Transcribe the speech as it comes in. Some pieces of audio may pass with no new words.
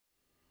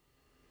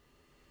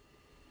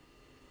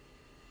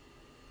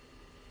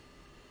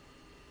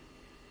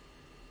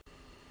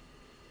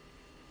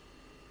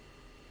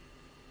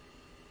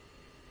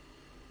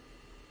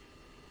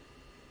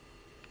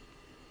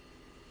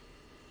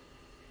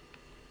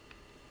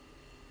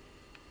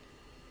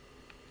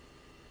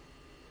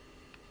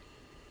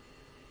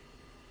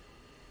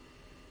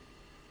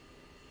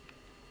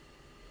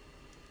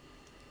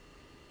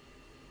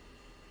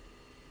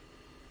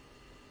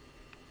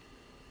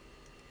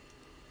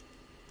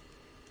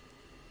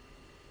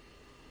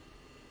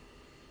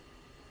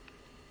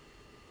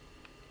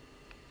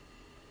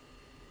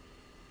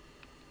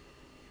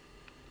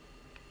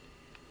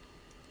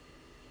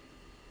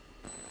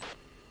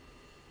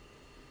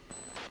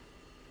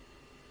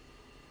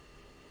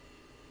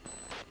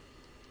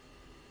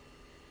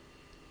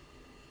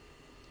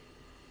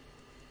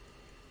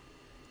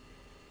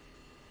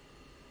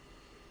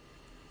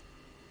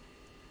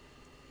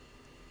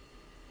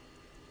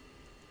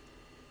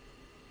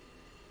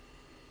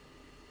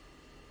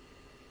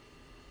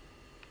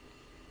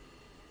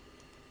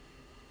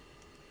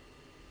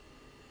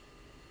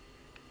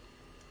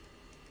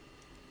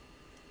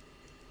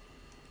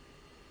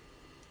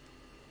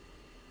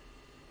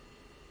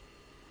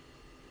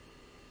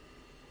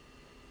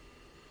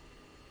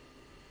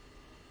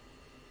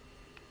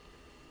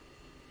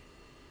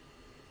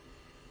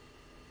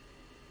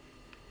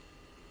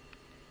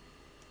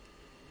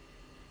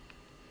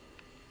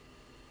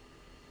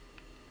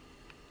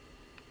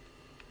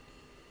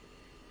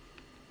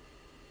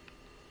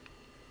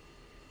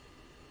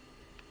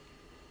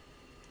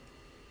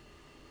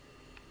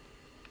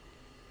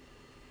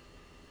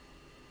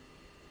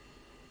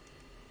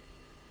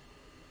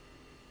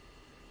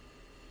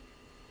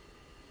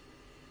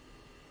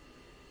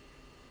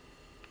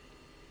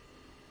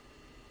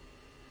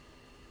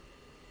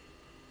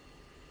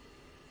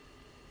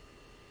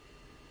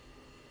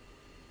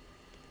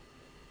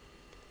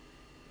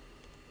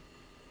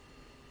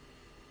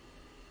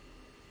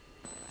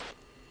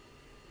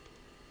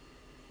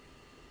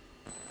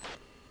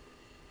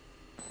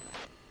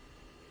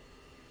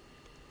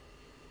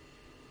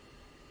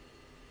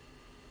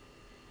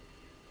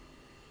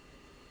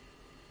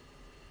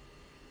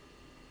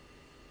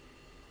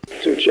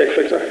check,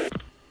 Victor.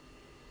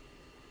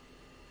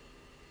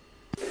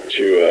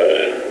 To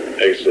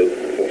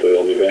exit. Hopefully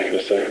they'll be back in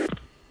a second.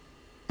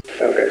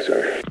 Okay,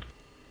 sorry.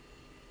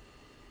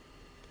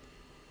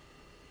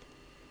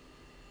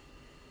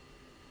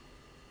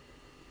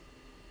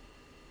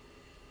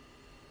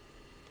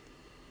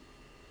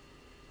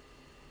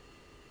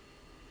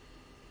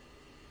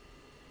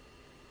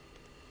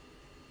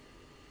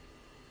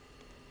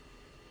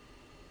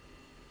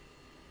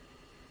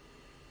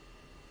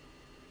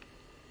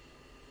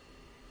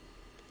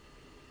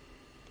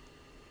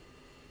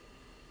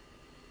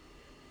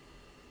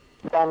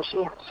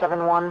 Banshee,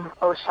 7-1,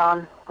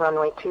 Osan,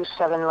 runway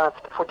 27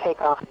 left for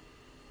takeoff.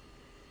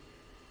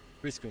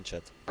 Rescreen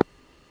chat.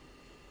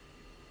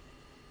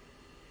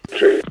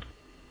 3.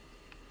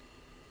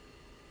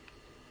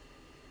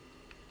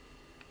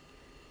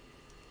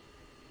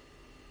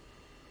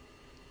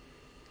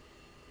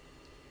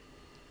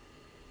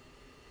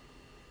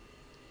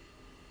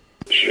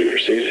 Should we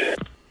proceed?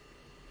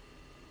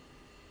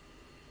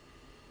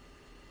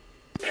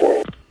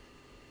 4.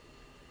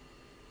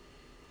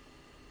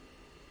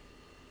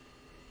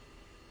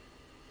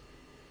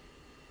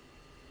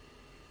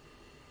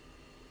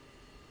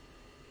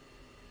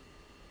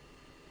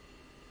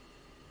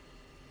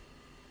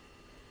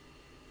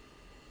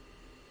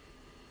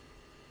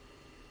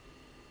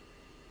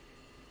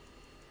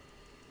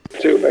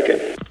 Two, back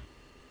in.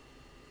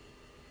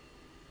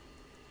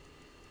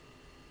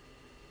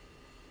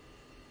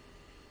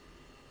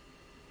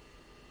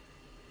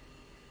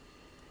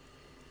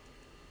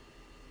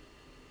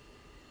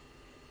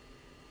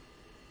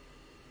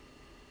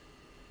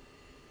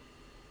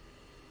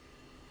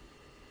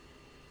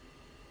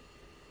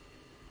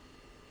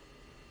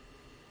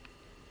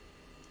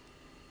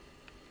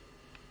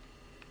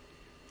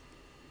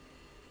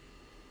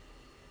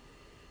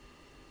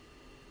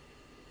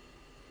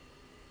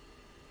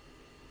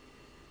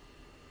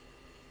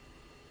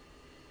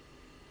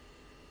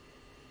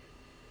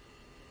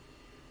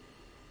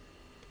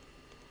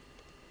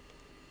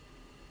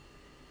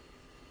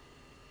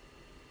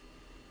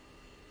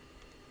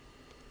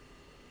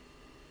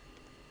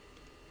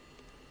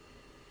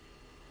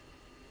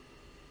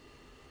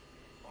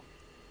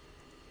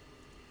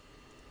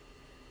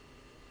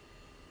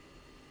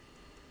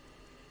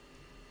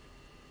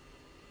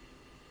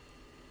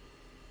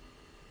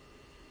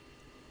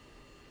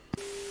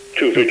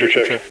 Two, Victor,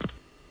 check.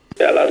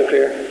 Yeah, loud and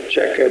clear.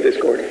 Check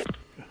Discord.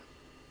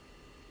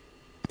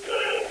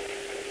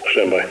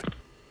 Stand by.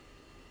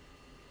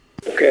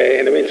 Okay,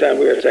 in the meantime,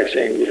 we are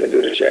taxiing. You can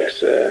do the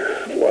checks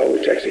while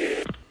we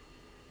taxi.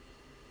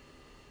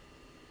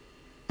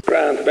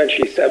 Ground,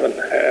 Banshee 7,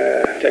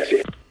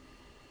 taxi.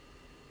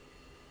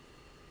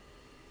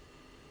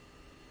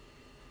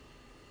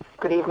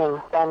 Good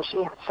evening,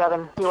 Banshee,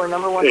 7. You are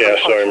number 1. Yeah,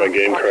 sorry, my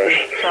game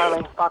crashed.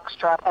 Charlie,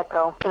 Foxtrot,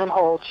 Echo, and then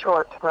hold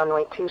short,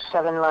 runway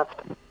 27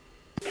 left.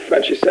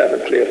 Banshee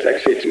 7, clear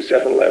taxi,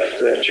 27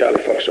 left,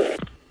 Charlie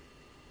Foxtrot.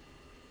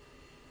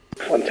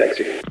 1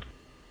 taxi.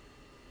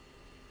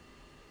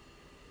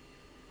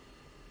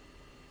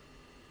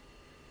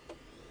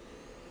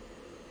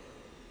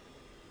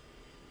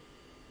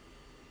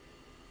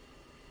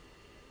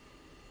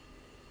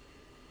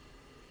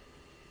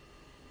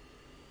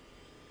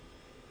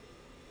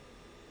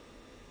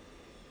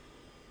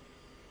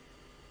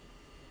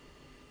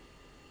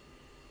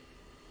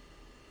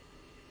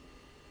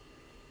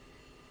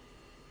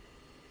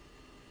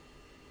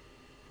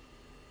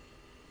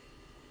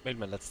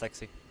 Mailman, let's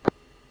taxi.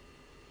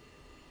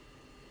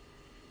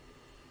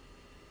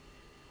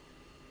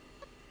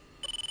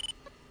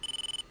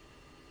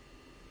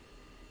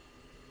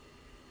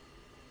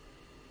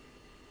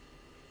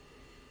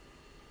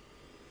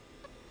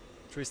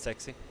 Trees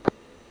taxi.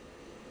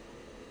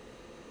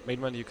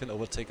 Mailman, you can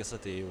overtake us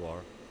at the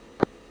AOR.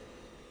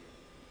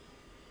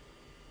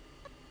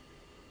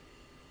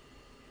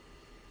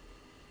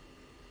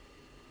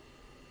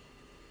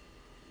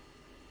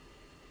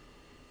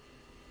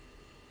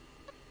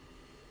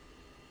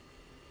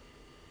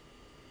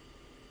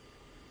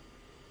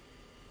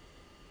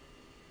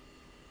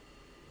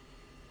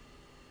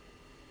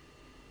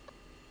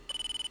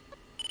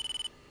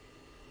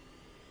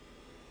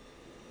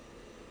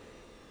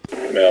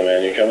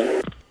 Mailman, you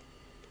coming?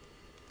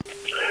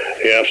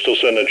 Yeah, I'm still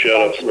sending a jet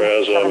up,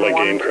 Raz. My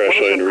game crashed,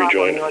 so I had to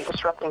rejoin. You are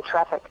disrupting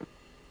traffic.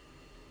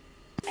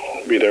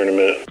 Be there in a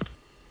minute.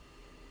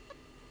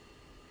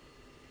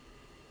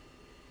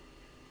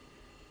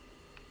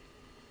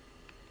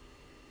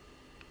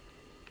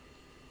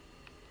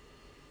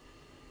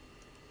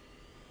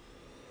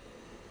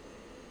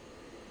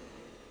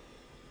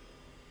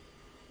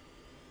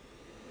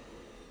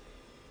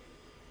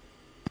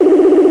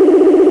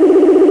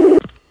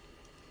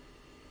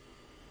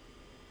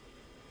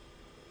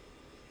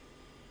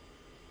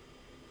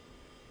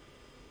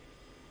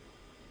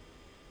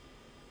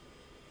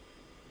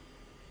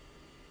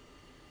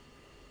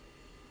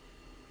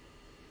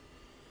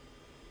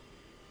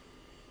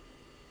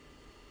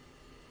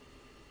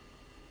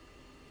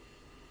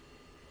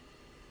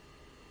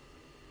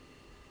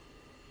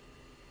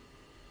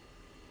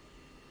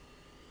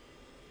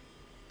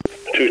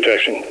 2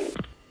 taxiing.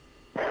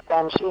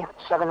 Banshee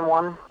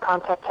 7-1,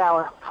 contact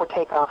tower for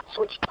takeoff.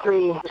 Switch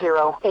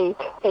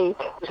 30880.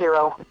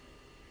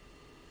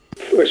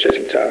 We're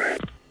switching tower.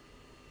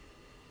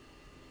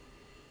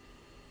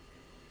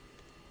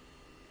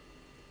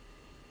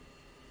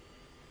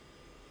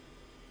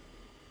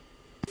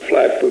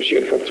 Flight push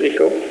uniform 3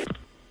 go.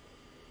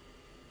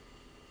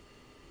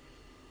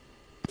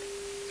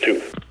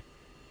 2.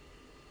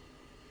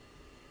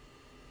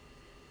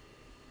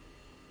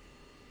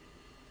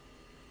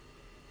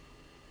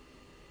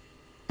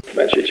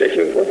 Banshee check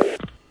uniform.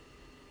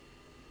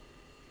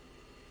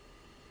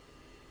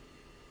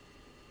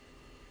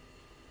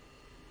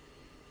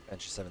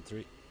 Banshee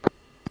 7-3.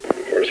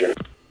 Where's here?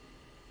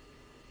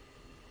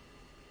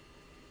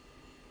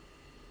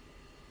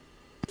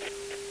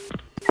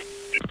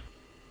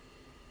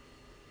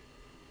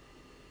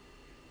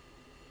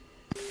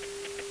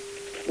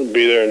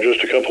 Be there in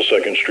just a couple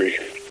seconds, Streak.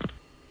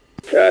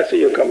 Yeah, I see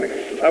you coming.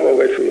 I will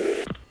wait for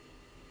you.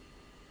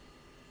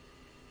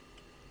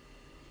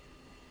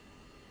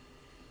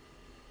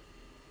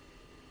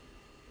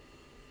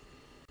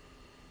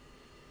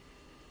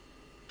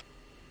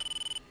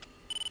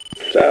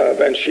 So,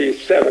 Banshee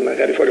 7,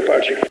 ready for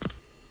departure.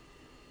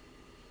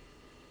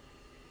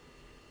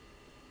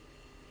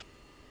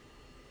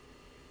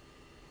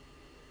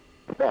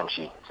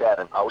 Banshee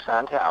 7,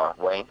 Osan Tower,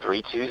 weight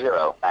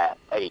 320 at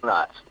 8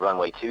 knots,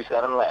 runway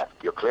 27 left.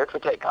 You're cleared for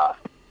takeoff.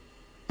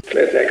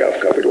 Clear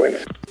takeoff, copied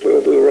winds. We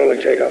will do rolling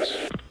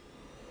takeoffs.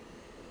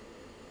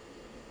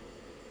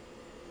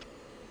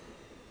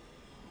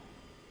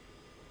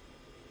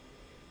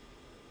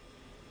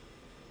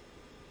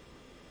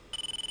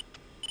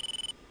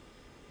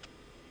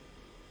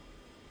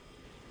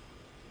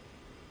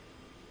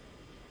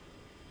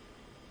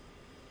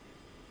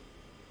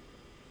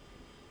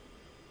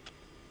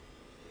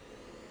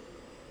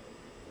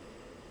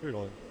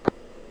 Reloading.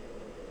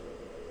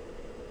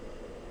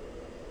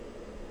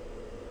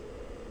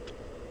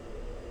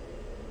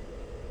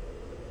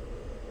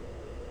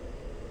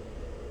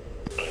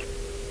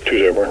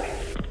 Two's airborne.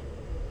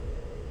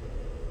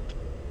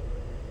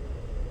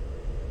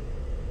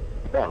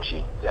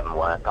 Banshee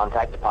 7-1,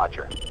 contact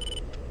departure.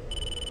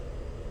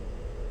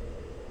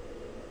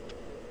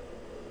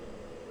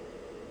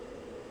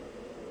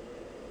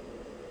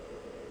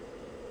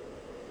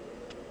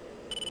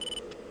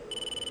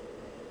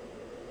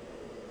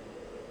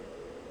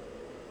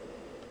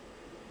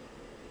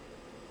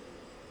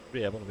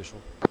 Airborne visual.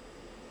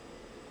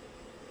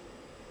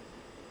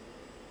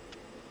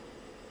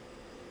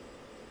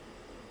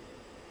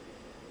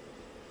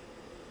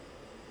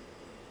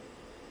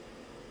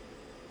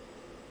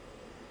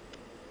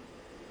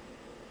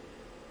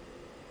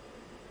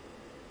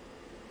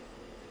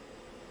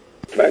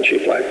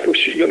 Banshee flight,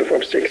 push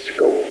uniform 6,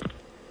 go.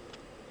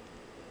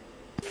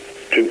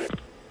 2.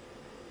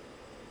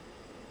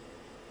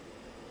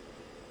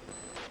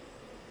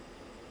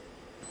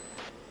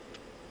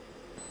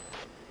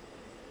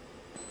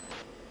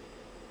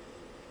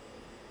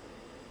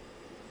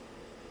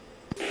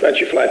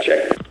 Banshee flight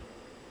check.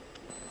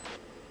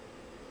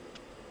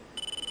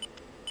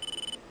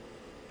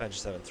 Banshee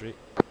 7-3.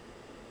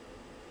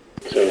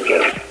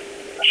 7-4.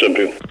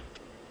 7-2.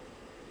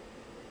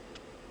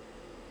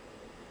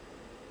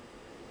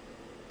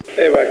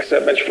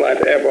 AWACS, Banshee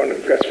flight, airborne,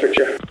 request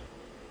picture.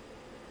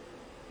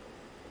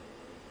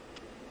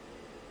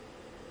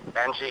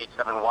 Banshee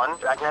 7-1,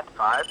 Dragnet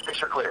 5,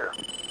 picture clear.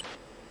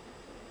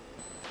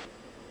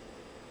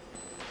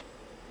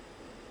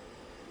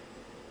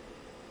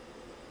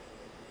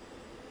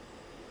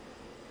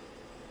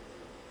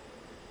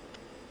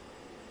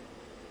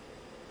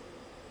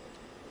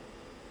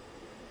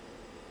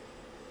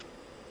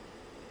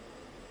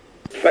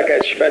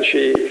 Package,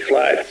 Banshee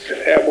flights,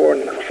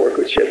 airborne, 4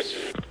 good ships.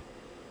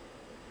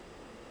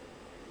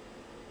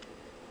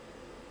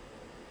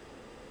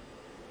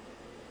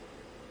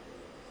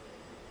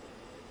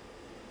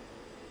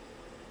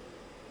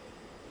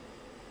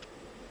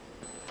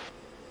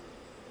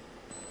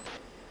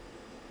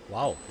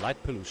 Wow,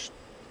 light pollution.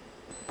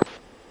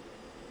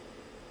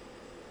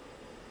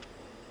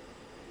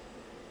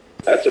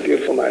 That's a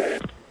beautiful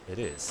night. It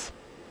is.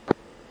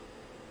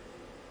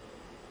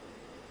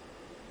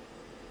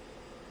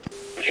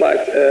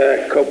 Flight,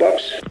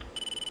 co-box.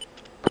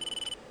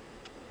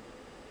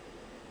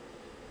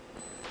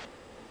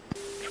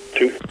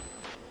 Two.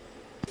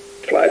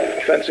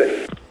 Flight,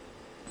 fencing.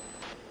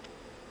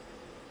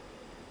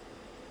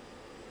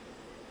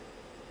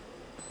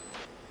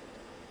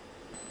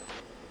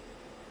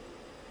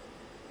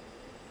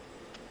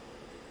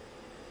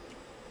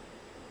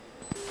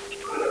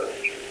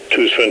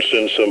 Two's fenced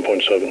in,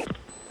 7.7.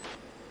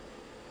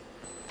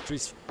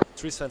 Trees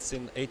fenced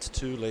in,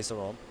 8-2 laser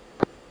on.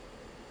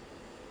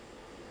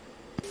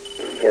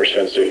 4's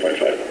fenced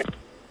 2.5.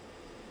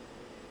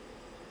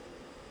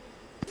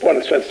 1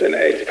 is fenced in,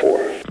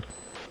 8-4.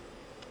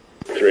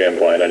 3 I'm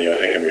blind on you, I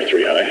think I'm your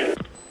 3 high.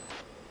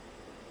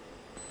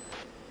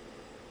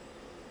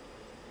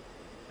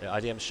 Yeah,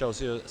 IDM shows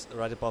you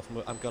right above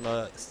me. I'm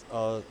gonna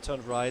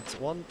turn right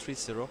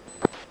 130.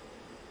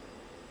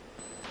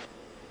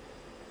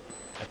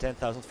 At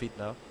 10,000 feet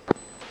now.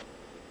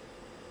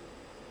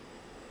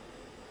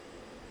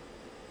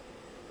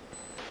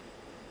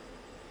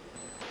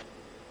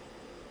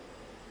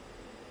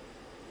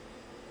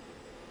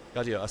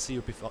 Got you, I see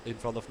you in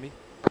front of me.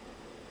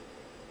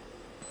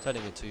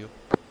 Turning into you.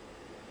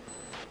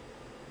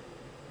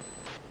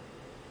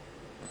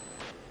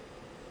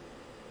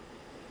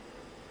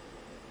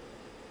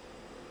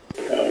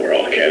 We're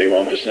all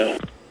cattywampus now.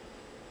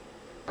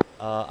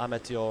 I'm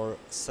at your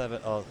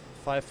 4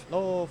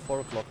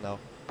 o'clock now.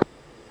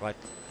 Right.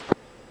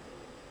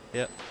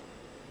 Yeah.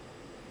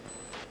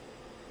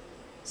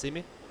 See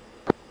me?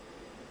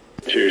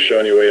 2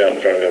 showing you way out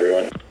in front of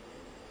everyone.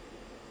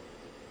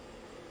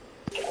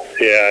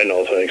 Yeah, I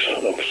know, thanks.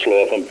 I'm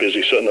slow up. I'm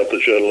busy setting up the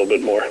jet a little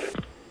bit more.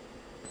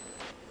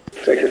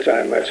 Take your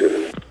time,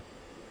 Matthew.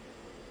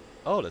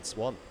 Oh, that's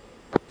 1.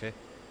 Okay.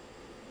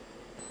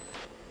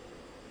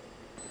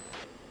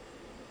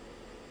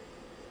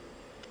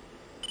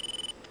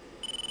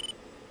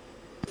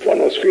 One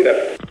will speed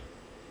up.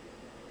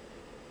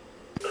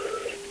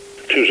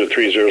 2's at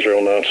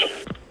 300 knots.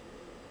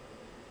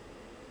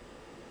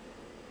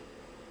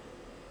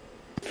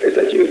 Is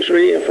that you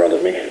 3 in front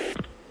of me?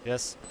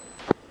 Yes.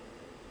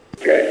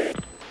 Okay.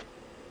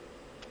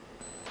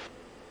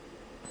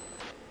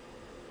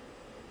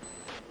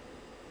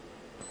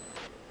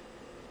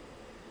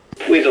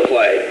 Weasel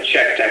flight,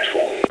 check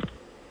tactical.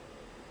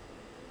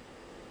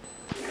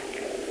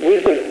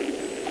 Weasel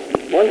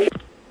 1.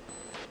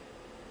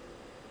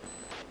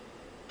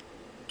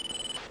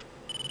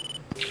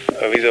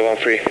 Weasel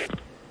 1-3.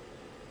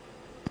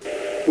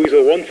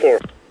 Weasel 1-4.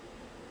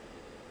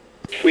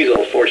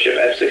 Weasel 4 ship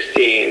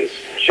F-16s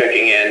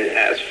checking in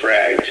as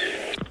fragged.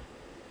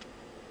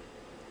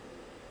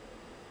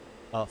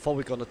 4,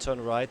 we're gonna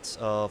turn right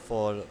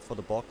for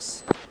the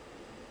box.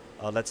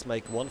 Let's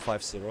make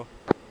 150.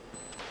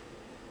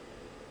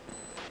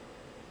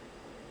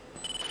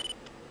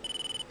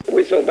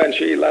 Weasel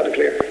Banshee, loud and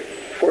clear.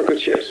 4 good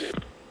ships.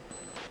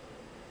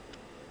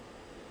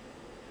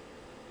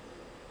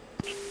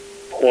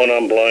 1,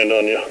 I'm blind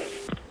on you.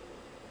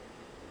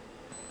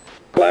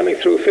 Climbing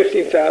through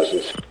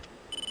 15,000.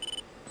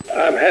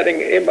 I'm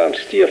heading inbound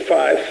steer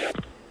 5,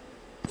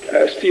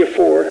 steer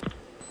 4.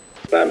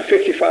 I'm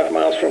 55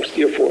 miles from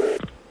steer 4.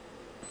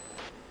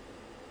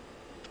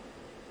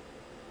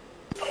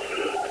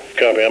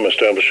 Copy, I'm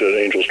established at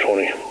Angels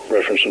 20,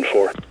 reference in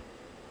 4.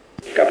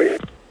 Copy.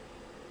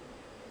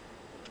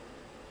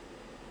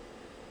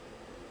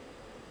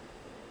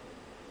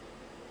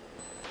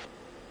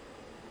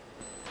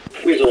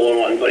 Weasel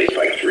 1-1, buddy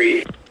spike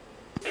 3,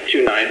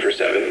 2-9 for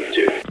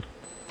 7-2.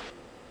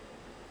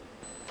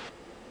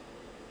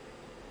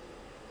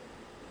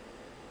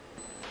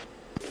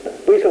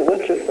 Weasel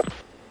 1-2.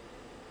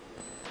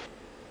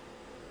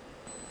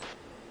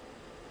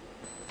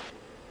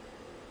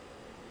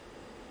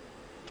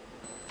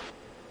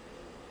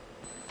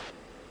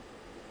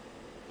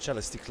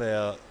 Chalice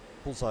declare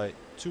bullseye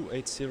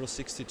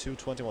 28062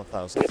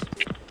 21,000.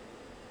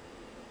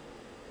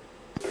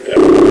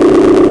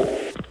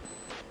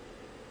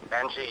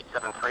 Banshee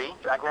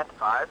 7-3, Dragnet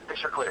 5,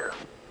 picture clear.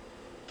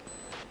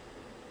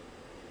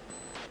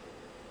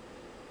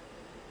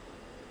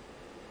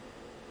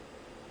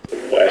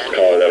 Last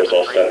caller, that was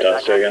all stepped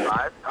down. Say again.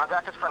 5,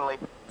 contact is friendly.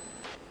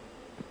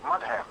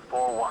 Mudham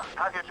 4-1,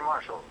 package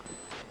marshal.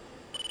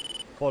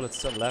 4, let's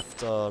turn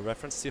left,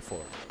 reference tier 4.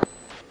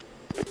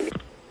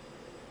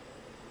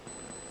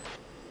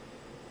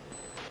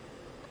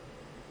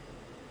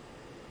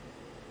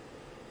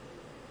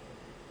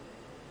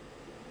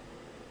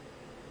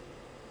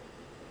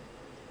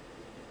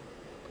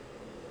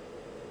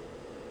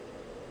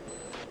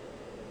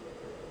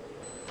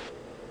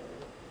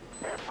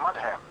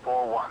 Mudham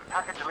 4-1,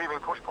 package leaving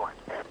push point.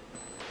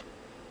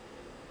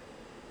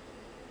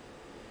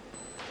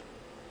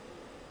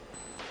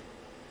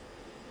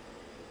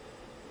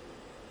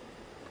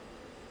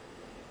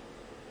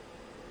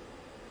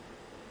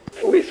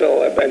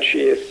 Weasel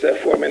Banshee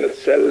is 4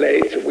 minutes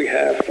late. We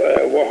have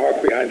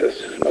Warhawk behind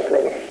us, no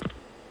problem.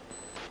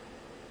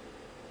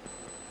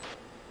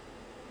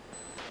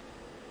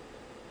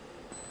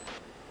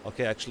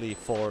 Okay, actually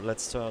 4,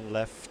 let's turn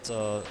left,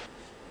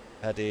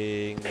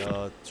 heading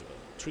 030.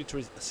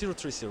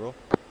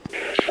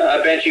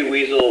 Banshee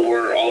Weasel,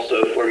 we're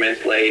also 4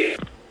 minutes late.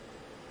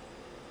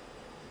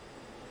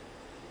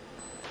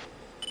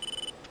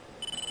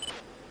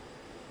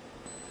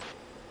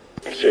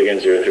 Say again,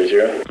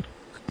 030.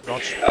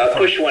 Roger.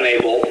 Push 1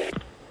 able.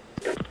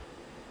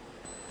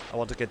 I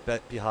want to get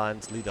back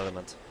behind lead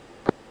element.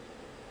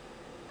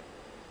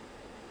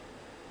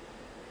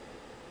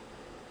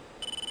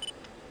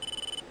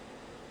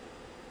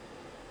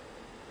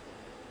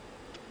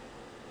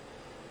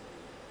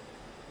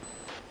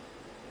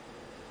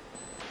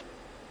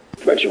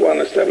 Banshee 1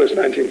 established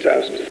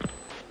 19,000.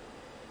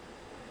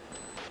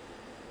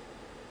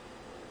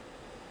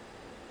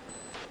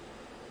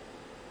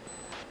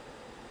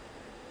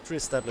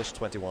 Established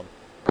 21.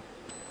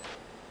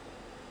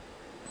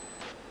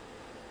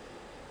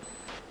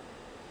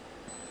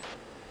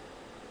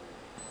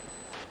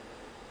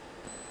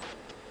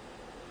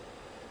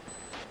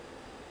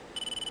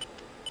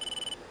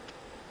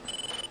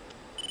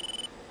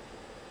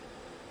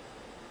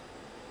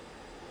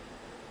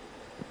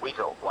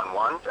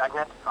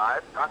 Dragnet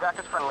 5. Contact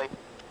is friendly.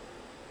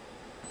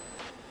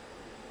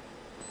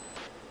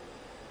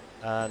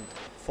 And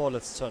 4,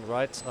 let's turn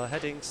right,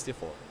 heading steer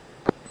 4.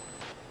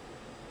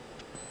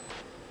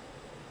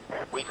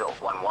 Weasel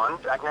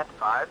 1-1. Dragnet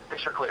 5.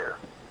 Picture clear.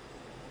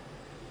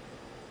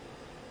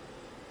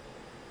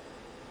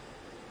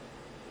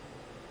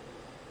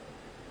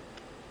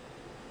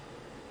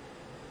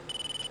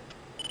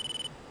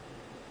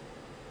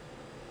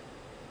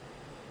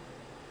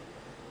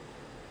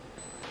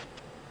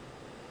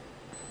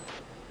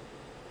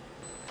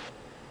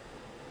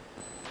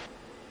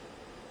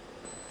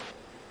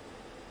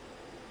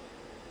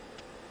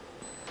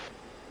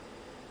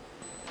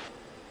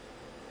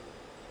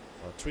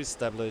 Tree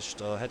established,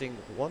 heading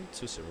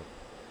 120.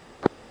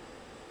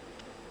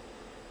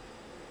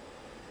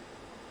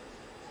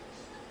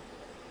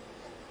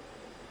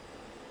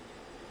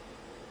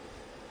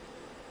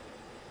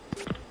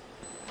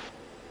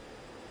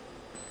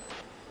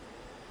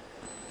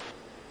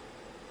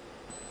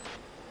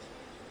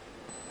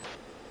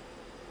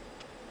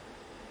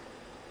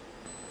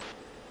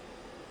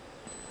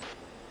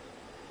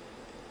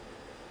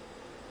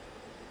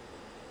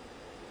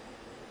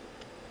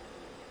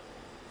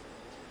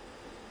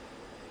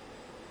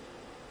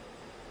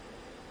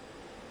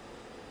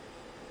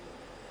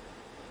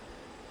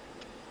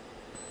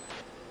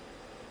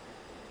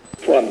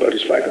 One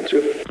body's flag on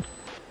 2.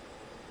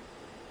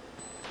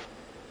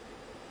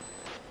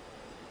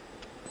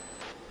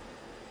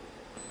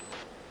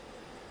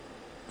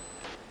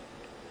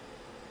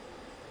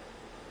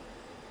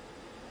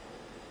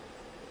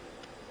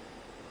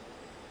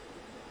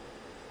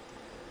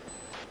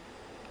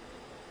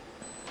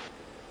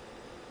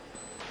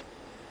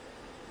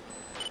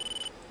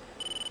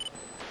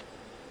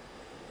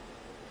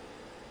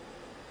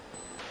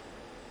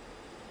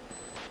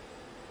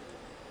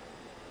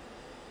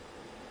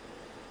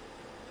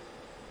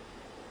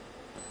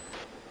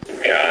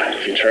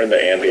 If you turn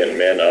the ambient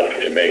min up,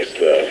 it makes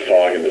the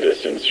fog in the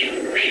distance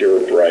pure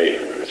bright,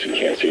 so you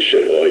can't see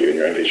shit below you in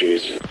your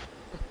MPGs.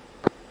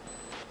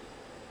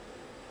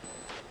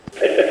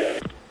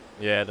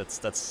 Yeah,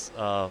 that's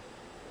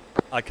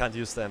I can't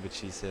use the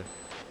MVGs here.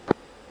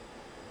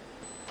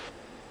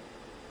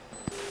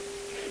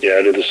 Yeah,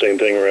 I did the same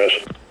thing, Russ.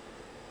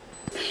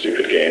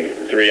 Stupid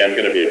game. 3, I'm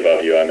gonna be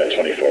above you, I'm at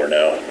 24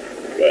 now,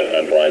 but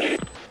I'm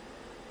blind.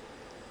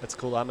 That's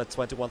cool, I'm at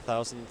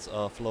 21,000,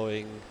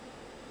 flowing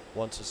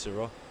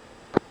 120.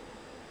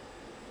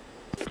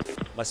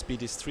 My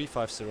speed is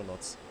 350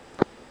 knots.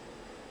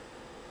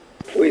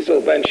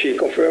 Weasel Banshee,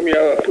 confirm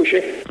you're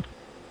pushing.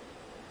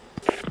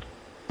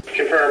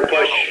 Confirm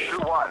push.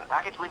 2-1.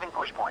 Package leaving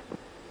push point.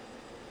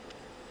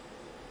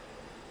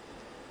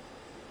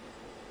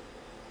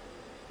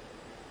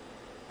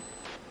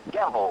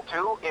 Gamble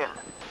 2 in.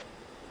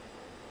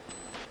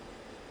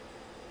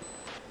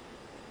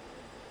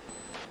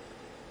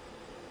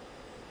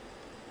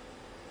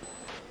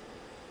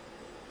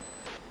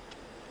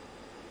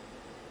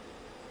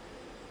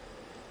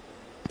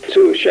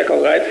 Two, check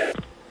on right.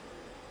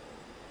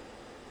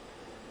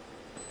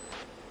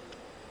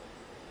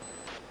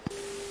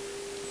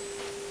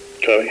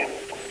 Copy.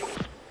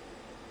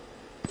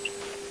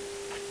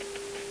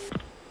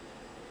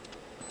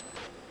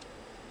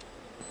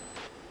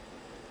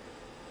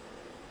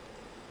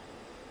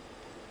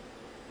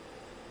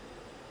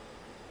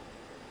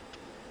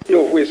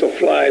 Your Weasel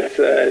flight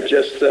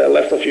just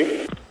left of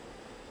you.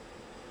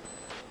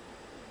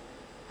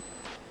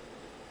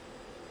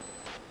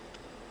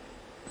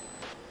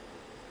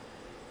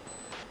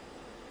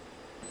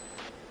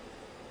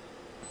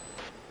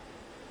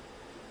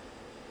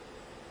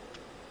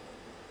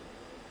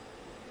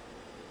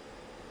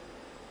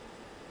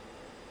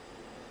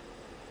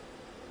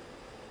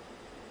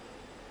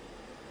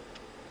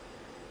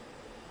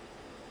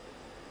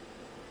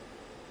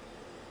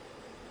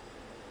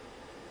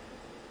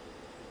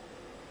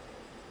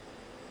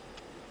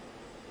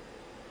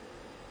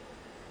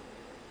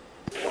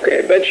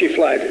 Okay, Banshee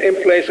flight,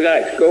 in place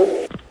right,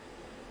 go.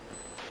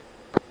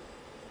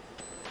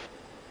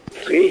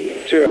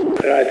 3, turn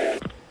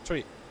right.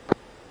 3.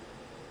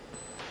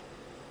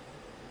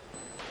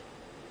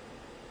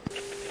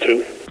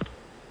 2.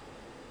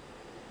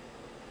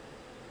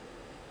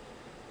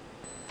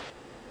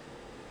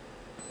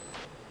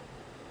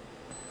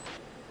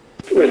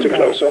 We're too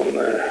close on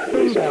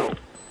Weasel.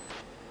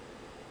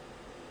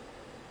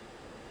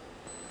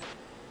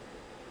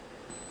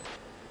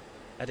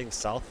 Heading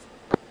south.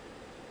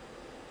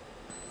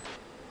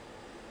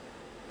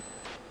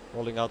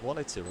 Rolling out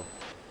 180.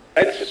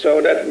 Right,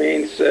 so that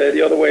means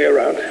the other way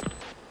around.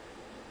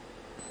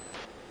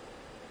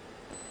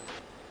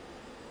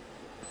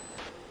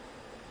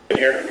 In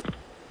here.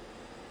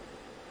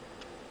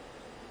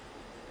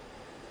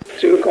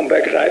 2, come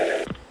back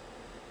right.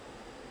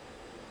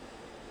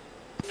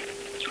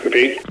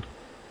 Repeat.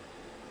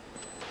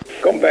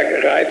 Come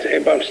back right,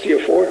 inbound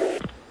steer 4.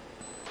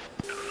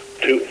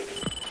 2.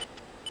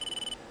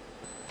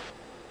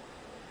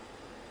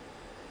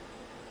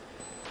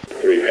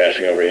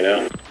 Passing over you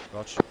now.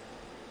 Roger.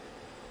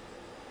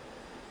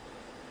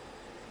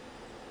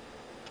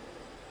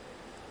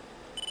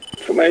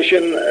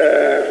 information,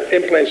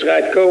 in-planes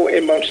right, go,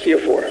 inbound steer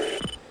 4.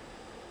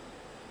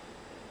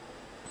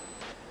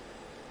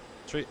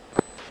 3.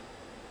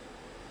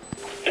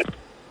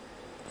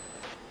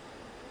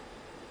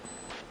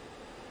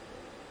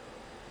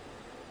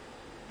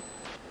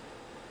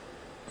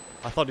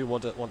 I thought you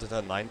wanted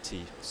a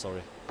 90,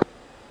 sorry.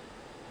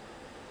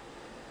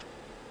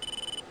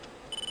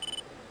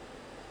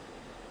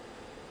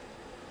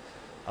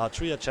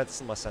 Tria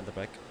Jetson, my center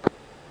back.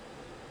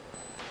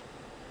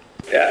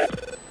 Yeah.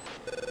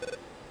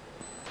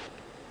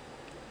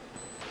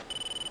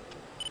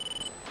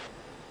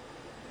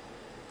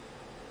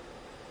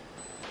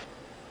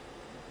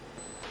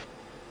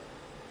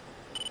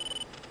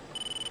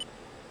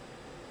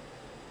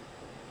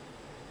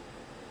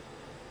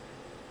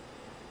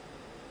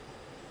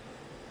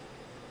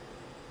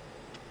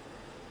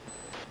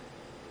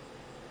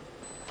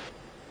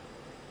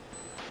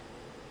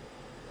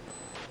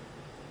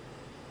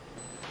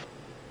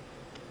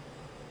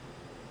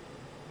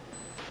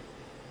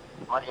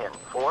 Mudhin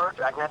 4,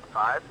 Dragnet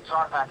 5,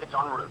 SAR package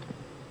en route.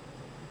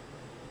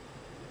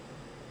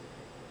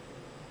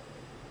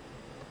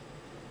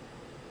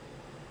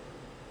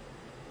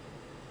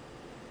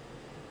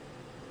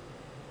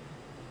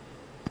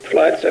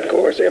 Flight set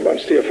course, inbound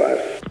steer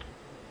 5.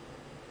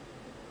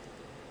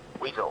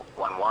 Weasel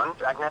 1-1,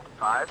 Dragnet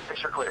 5,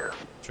 picture clear.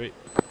 3.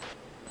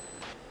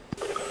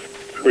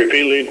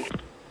 Repeat lead.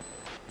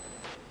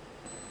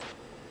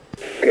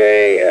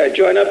 Okay,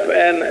 join up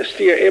and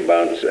steer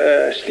inbound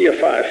steer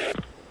 5.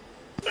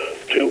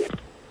 2.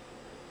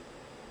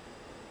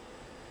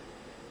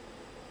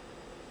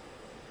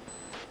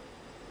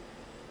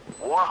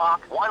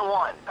 Warhawk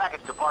 1-1,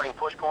 package departing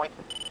push point.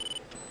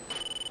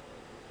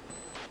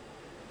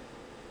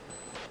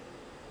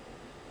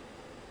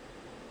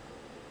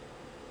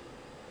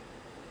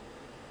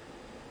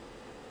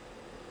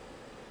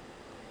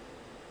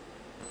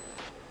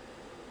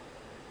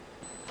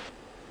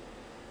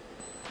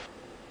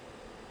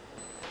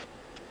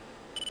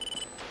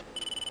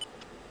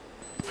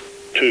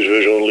 Two's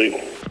visual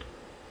lead.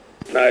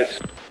 Nice.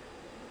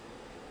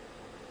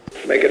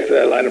 Make it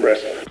line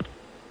abreast.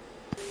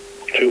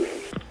 2.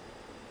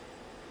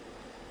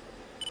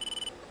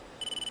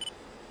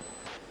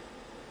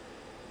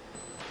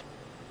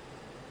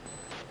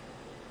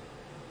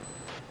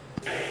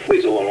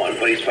 Weasel 1-1,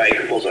 please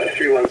flight, bullseye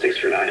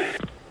 316 for 9.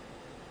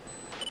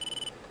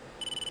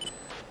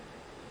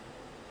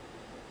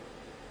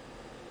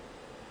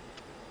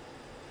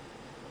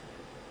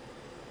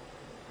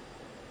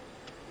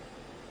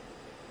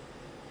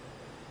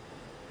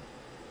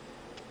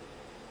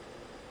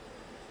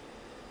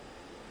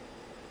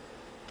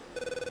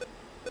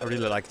 I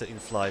really like the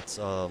in-flight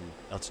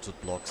altitude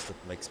blocks, that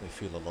makes me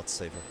feel a lot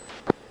safer.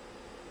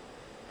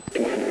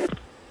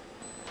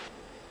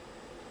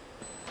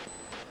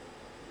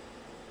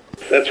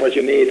 That's what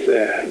you need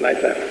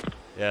nighttime.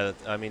 Yeah,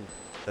 I mean,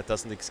 that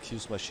doesn't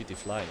excuse my shitty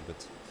flying,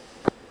 but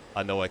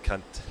I know I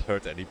can't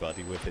hurt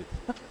anybody with it.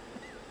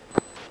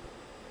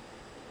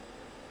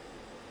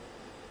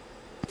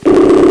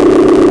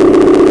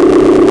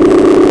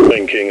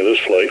 King of this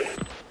flight.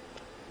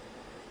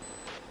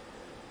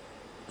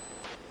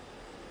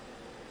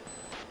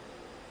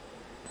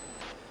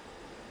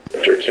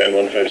 Victor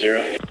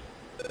 10150.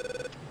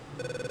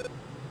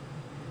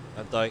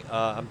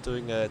 I'm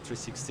doing a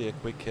 360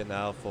 quick here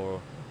now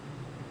to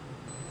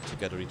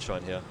get a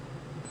rejoin here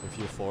with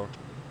U4.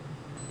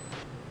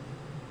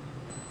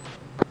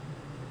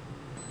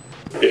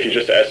 If you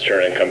just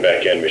S-turn and come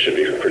back in, we should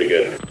be pretty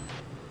good.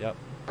 Yep.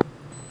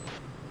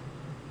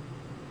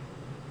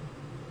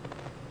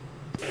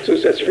 So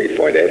that's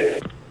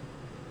 3.8.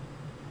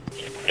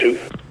 2.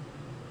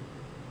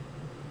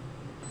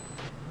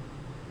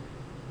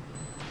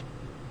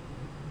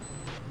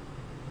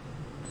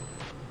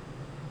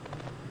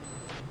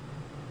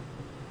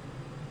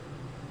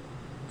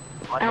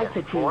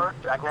 Altitude. 4,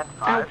 Dragnet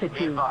 5,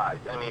 Altitude. B5.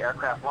 Enemy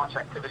aircraft launch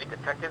activity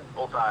detected.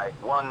 Bullseye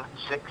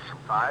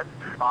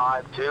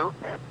 16552.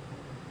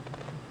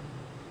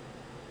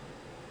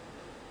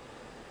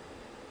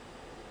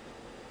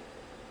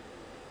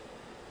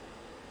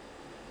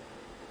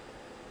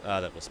 Ah,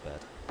 that was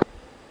bad.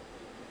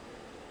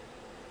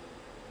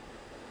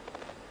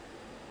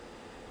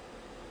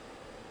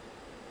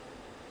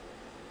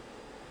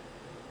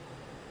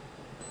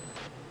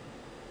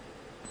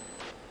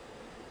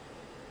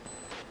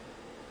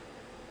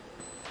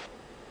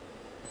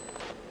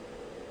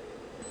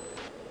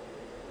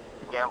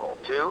 Gamble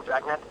 2,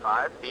 Dragnet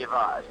 5, be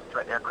advised.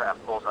 Threat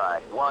aircraft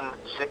bullseye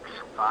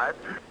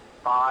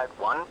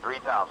 16551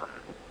 3000.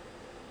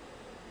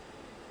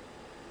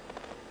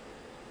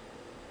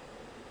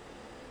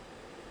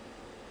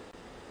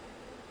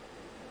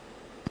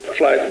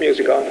 Flight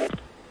music on.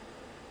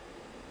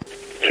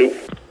 2.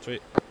 3.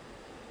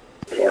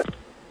 4.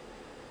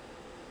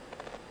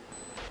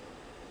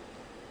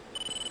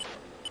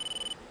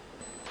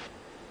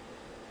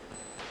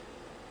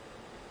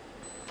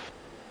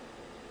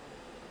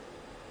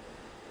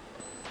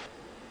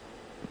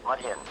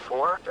 Mudhin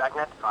 4,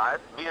 Dragnet 5,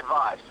 be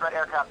advised, threat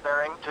aircraft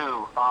bearing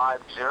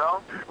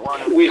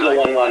 250, Weasel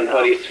 1-1,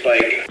 buddy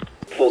spike.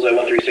 Bullseye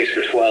 136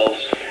 for 12,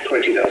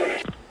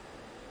 22,000.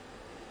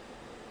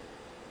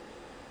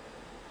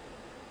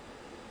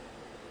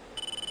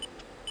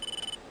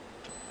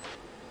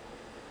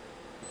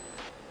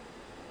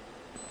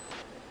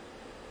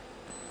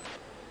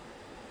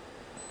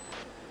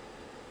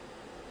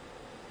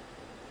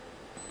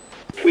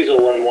 Weasel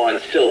 1-1,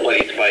 still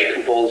buddy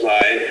spike.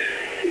 Bullseye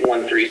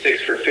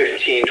 136 for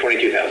 15,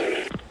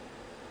 22,000.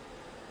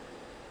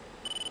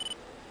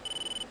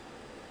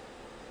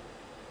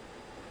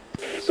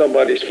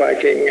 Somebody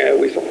spiking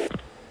Weasel.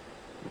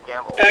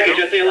 Gamble. Package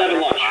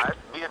SA-11 launch. 5,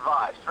 be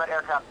advised, threat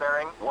aircraft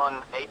bearing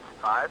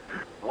 185,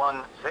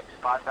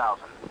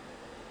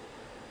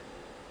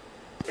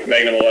 165,000.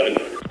 Magnum 11.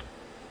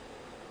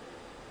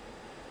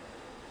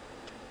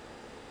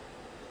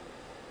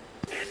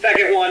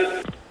 Second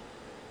one.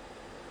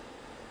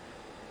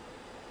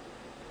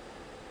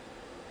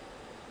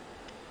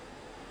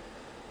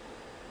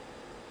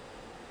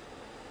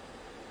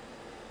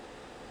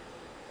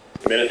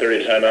 Minute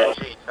 30 timeout.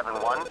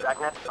 LG-71,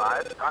 Dragnet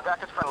 5,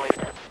 contact is friendly.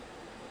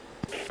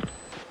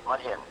 Mud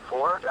in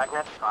 4,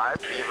 Dragnet 5,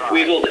 be advised.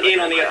 Weasel's in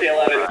on the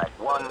SA-11.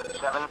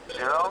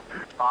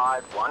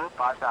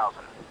 170-51-5000.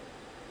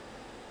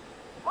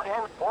 Mud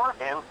in 4,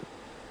 in.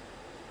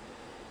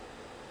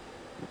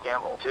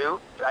 Gamble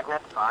 2,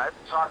 Dragnet 5,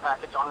 SAR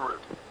package en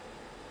route.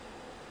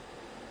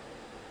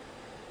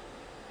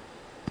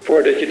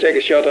 4, did you take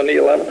a shot on the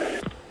 11?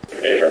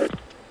 Affirm.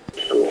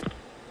 Cool.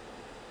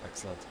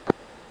 Excellent.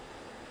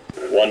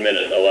 1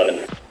 minute,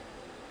 11.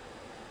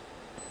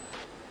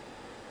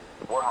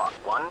 Warhawk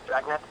 1,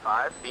 Dragnet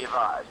 5, be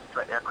advised.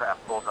 Threat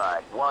aircraft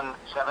bullseye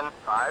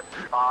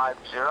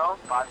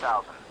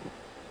 175-50-5000.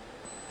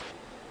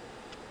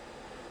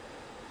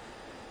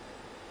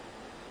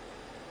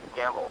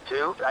 Gamble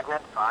 2,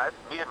 Dragnet 5,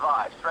 be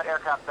advised. Threat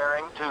aircraft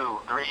bearing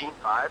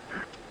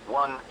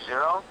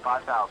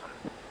 235-10-5000.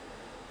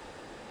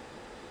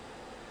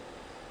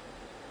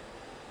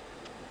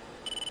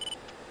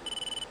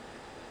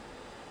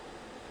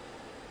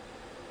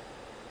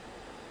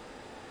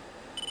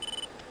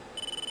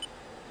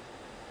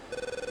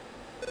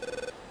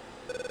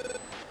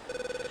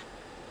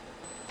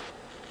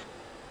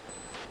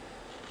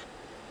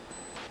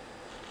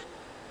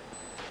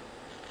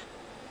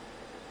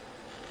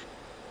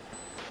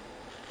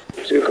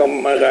 So you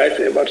come right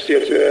about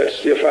steer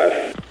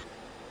 5.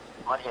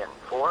 Mud in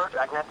 4,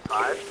 Dragnet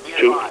 5, be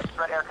Two. advised.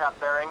 Threat aircraft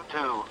bearing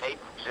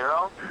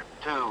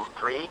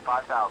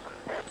 280-235,000.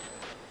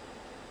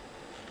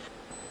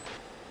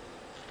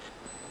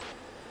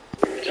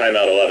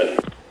 Timeout 11.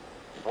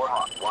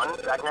 Warhawk 1,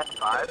 Dragnet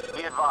 5,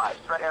 be advised.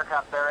 Threat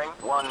aircraft bearing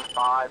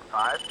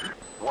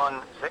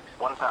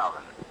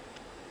 155-161,000.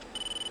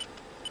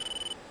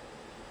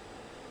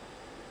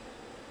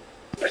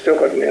 I still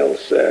got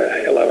Nils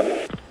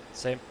 11.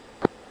 Same.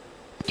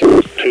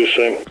 2,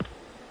 same.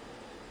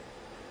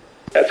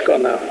 That's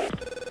gone now.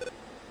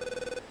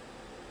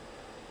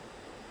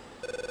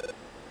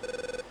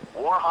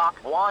 Warhawk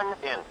 1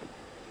 in.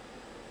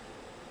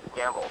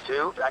 Gamble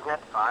 2, Dragnet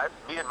 5,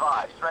 be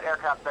advised. Threat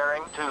aircraft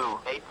bearing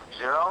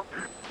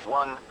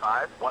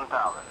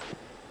 280-151,000.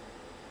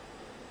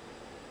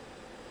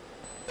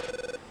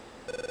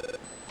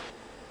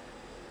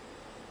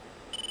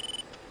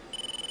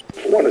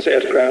 One is air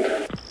to ground.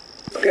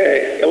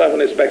 Okay, 11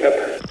 is back up.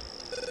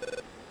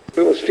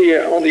 We will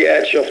steer on the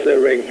edge of the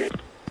ring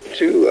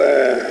to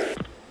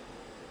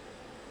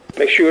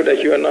make sure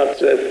that you are not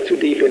too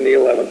deep in the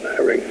 11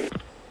 ring.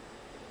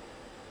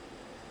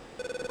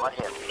 Mud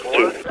in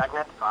 4,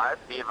 Dragnet 5,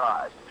 be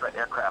advised. Threat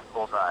aircraft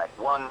bullseye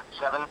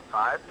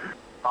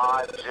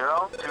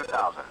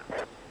 175-50-2000.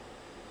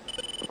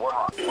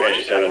 Warhawk 1,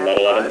 Range 7, Dragnet Mud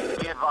 11. 5,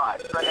 be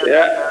advised. Threat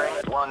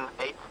aircraft bearing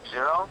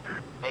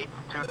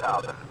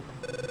 180-82,000.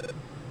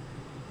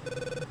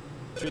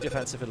 3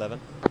 defensive 11.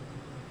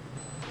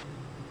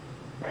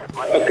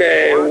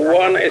 Okay,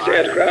 1 is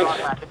air to ground.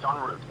 Package en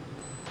route.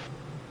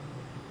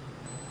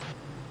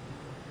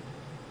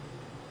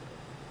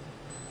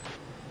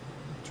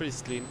 Three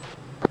is clean.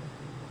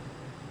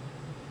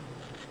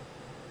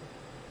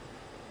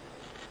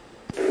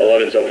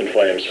 11's open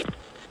flames.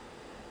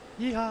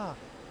 Yeehaw!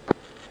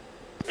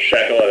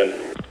 Shack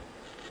 11.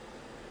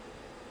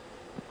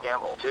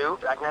 Gamble 2,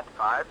 Dragnet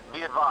 5,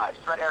 be advised.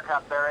 Threat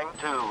aircraft bearing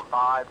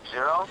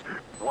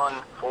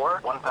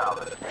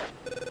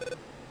 250-141,000.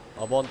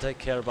 I won't take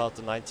care about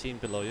the 19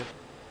 below you.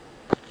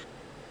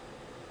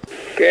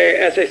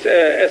 Okay,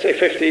 SA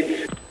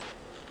 15.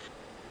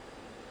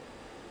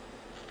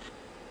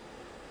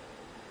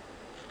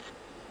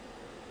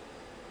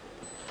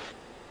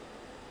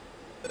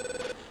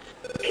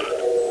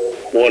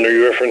 One, are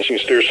you referencing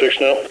steer 6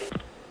 now?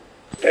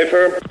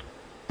 Affirm.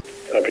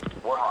 Copy.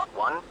 Warhawk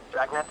 1,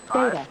 Dragnet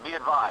 5, Data. be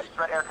advised.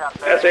 Threat aircraft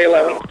bearing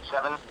SA-11.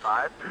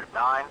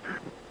 275-9.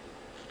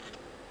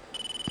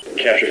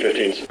 Capture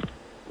 15s.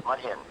 Mud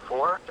in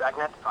 4,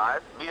 Dragnet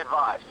 5, be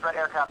advised. Threat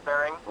aircraft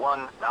bearing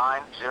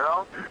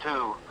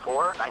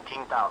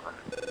 190-24-19,000.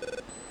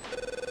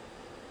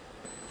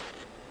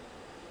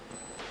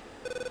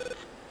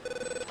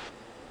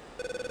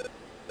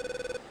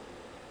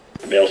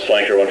 Nails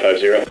flanker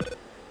 150.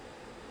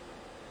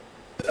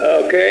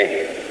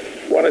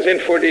 Okay. One is in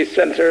for the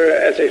center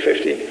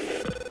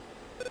SA-50.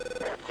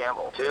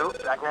 Campbell 2,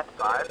 Dragnet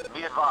 5,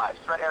 be advised,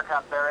 threat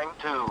aircraft bearing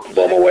 2,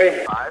 Bomb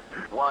away. 5,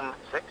 1,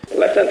 6.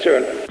 Left-hand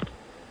turn.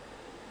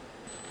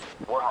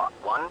 Warhawk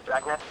 1,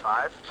 Dragnet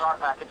 5, SAR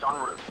package en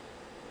route.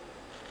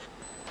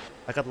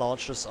 I got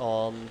launchers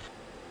on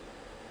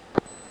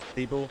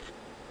Debo.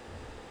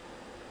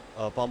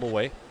 Bomb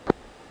away.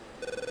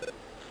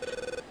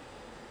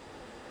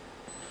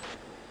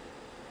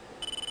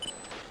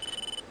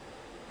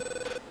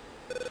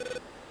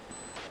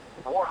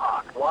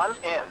 Warhawk 1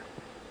 in.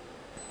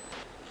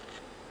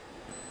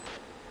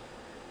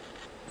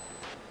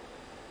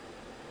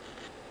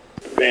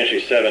 Banshee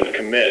 7,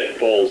 commit,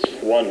 Bulls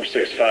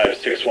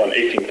 16561,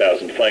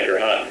 18,000, flanker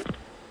hot.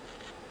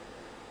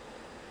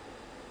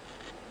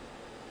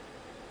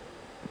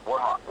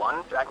 Warhawk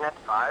 1, Dragnet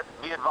 5,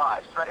 be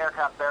advised, threat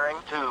aircraft bearing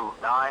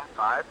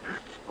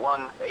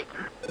 29518.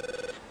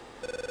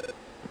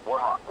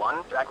 Warhawk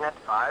 1, Dragnet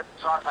 5,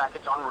 SAR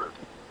package en route.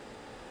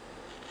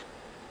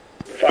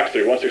 Fox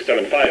 3,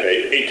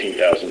 16758,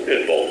 18,000,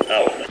 Pitbull,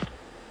 out.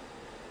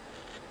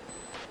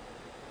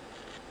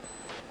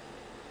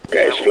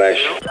 Okay,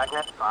 splash.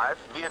 Dragnet 5,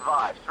 be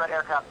advised, threat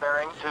aircraft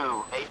bearing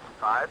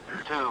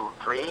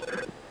 28523.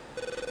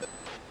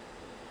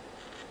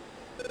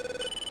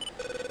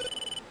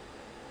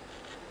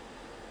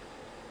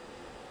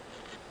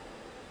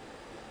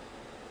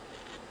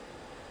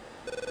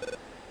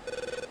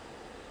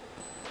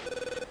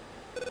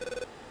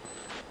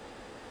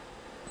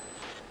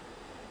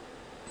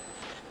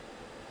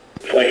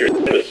 Flanker's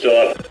hit is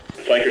still up.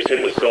 Flanker's hit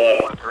is still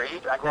up. 3,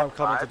 Dragnet I'm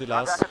coming 5, to the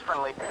last. contact is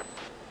friendly.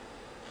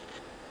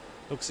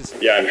 Looks is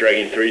Yeah, I'm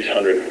dragging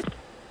 300.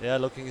 yeah,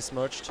 looking is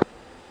merged.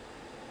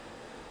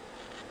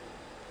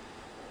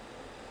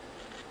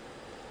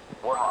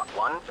 Warhawk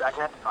 1,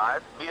 Dragnet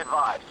 5, be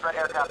advised, threat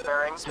aircraft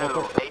bearing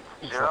Smoker.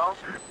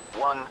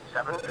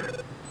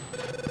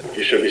 28017.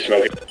 You should be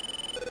smoking.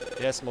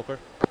 Yeah, smoker.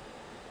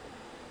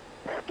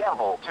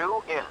 Gamble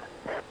 2 in.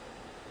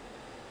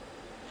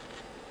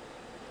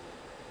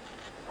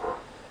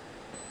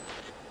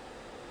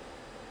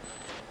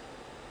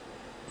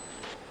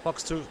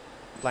 Fox 2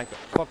 flanker.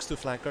 Fox 2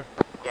 flanker.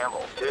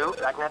 Gamble 2,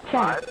 Dragnet Check,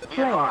 5, be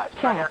clear, advised,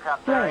 threat check,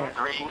 aircraft bearing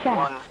clear,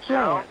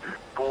 310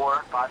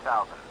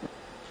 5000.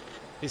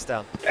 He's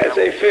down.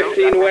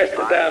 SA-15 west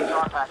down.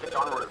 SAR package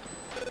en route.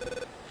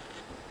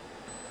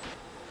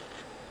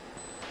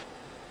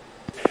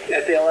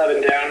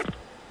 SA-11 down.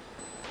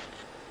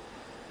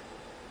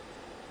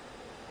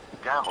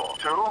 Gamble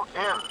 2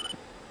 in.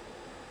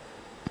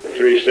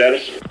 3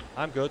 status.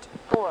 I'm good.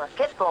 4,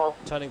 Pitbull.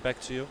 Turning back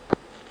to you.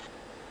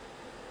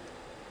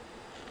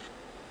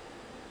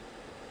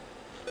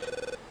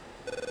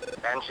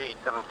 Banshee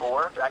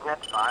 7-4,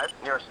 Dragnet 5,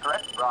 nearest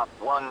threat, drop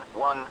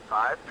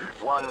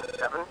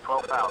 11517,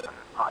 12,000.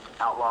 Hot,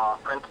 Outlaw,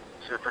 print,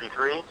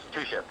 Su-33,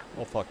 2-ship.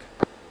 Oh fuck.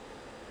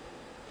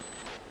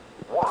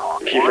 Warhawk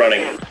Keep 1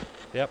 running. in.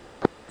 Yep.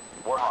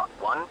 Warhawk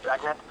 1,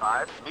 Dragnet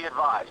 5, be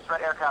advised,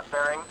 threat aircraft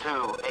bearing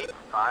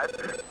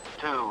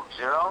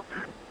 28520.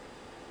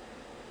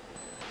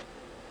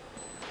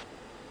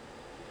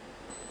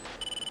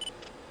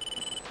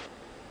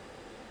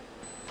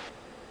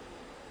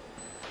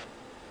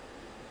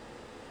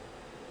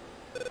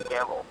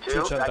 Gamble 2,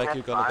 Two turn back, Dragnet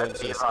you're gonna go 5,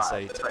 into be this advised,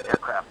 S8. threat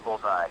aircraft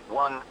bullseye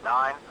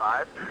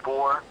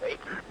 19548.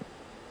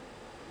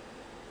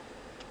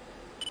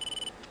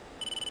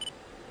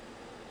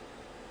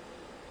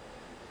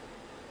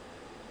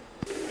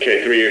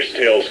 Okay, 3 years,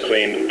 tails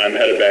clean. I'm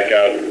headed back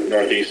out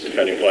northeast,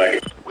 defending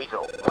flag.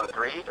 Weasel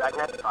 1-3,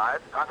 Dragnet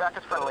 5, contact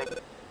is friendly.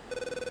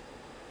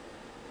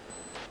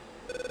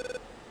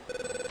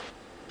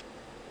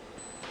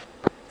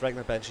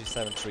 Dragnet Banshee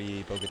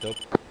 7-3 bogey dope.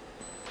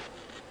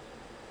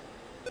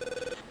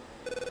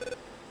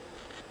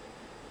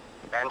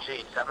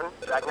 Banshee 7,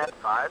 Dragnet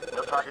 5,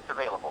 no targets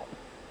available.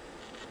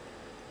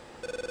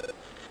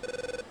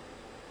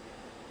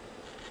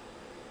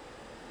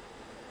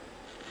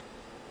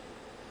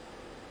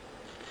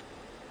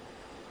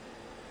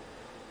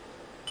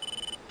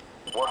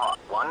 Warhawk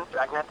 1,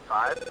 Dragnet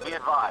 5, be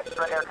advised,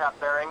 threat aircraft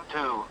bearing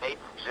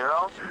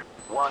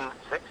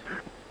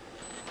 28016.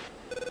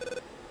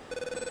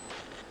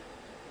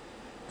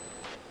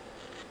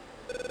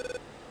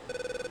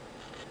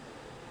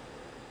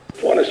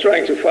 One is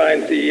trying to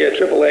find the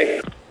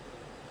AAA.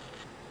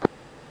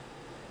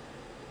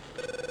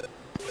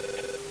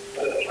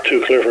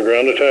 2 clear for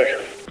ground attack.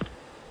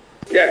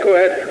 Yeah, go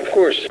ahead, of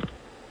course.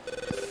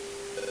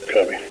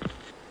 Copy.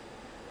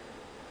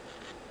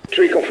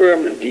 3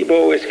 confirmed,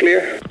 Debo is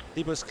clear.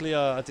 Debo is clear.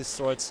 I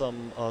destroyed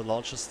some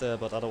launches there,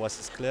 but otherwise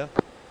it's clear.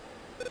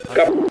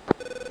 Copy.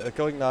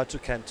 Going now to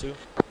Can 2.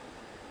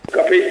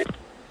 Copy.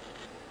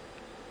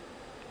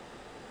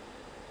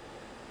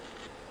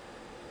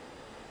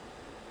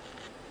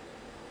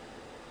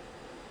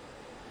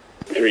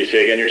 Three,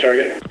 say again your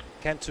target.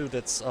 Can 2,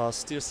 that's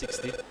steer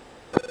 60.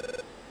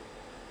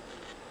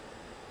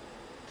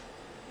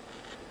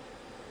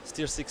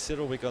 Steer 60,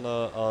 we're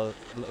gonna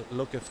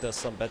look if there's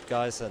some bad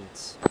guys, and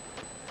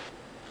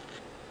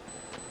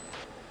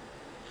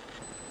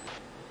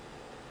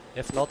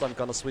if not, I'm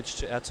gonna switch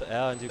to air,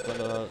 and you're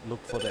gonna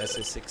look for the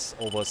SA6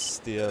 over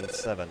Steer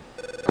 7.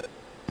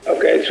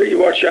 Okay, 3,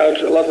 watch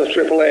out, a lot of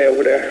AAA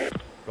over there.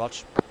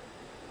 Roger.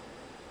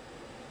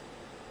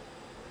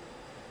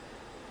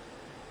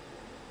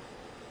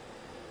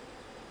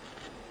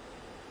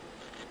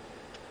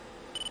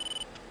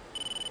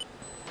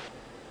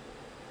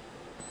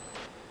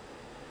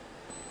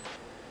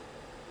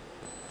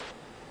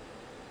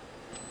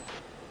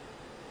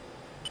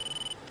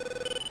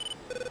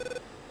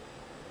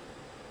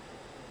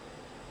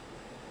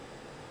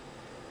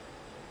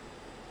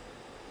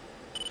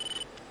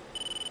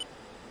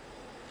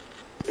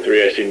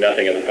 I see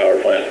nothing at the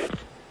power plant.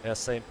 Yeah,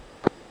 same.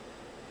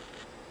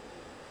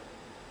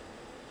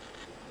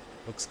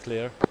 Looks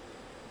clear.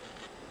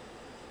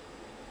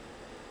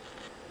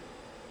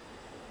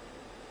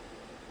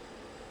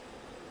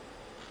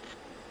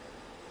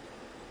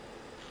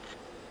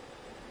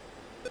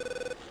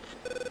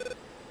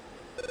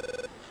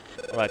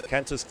 Alright,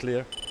 Cantor's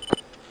clear.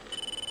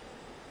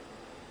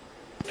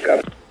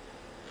 Copy.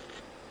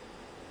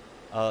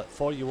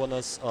 4, you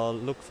wanna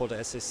look for the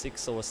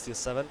SA6 over Steer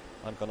 7?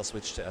 I'm gonna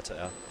switch to air.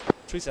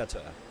 3's air.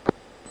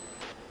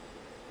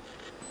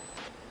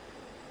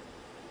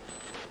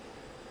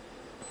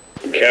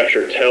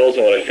 Capture tells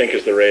on what I think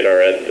is the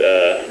radar at,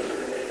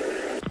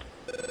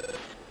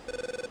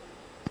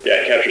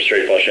 yeah, capture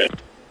straight flush in.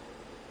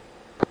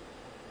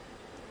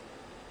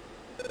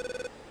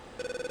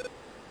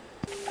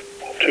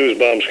 Two's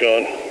bomb's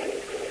gone.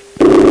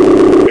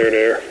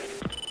 There.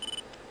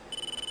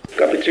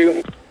 Copy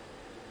 2.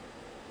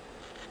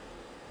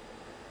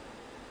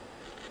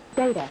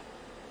 Data.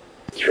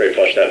 Straight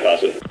flush that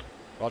positive.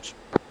 Roger.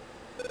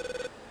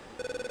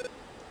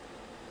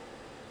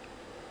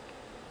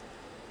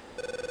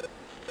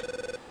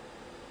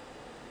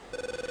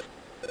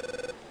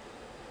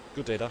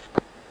 Good data.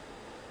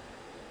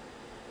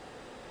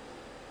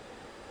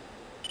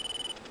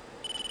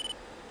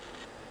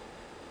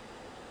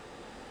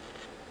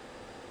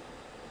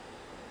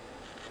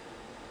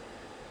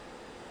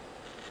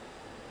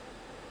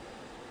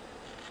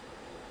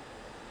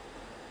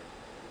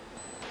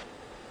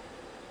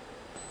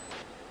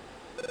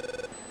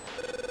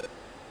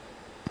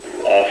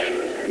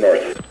 Off,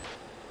 north.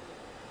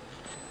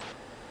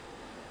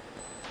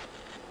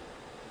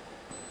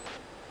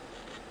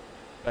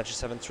 Banshee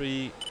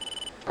 7-3.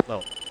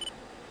 No.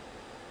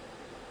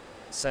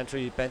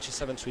 Sentry, Banshee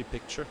 7-3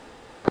 picture.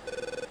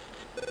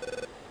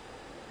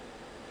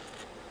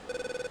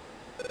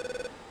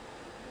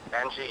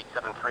 Banshee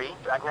 7-3,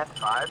 Dragnet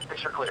 5,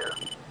 picture clear.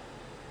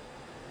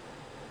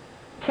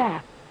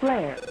 Chaff.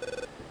 Flare.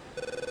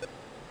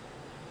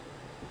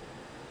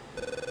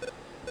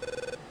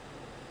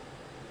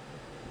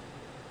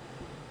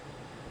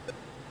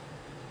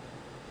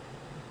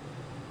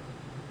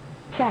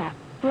 Chaff.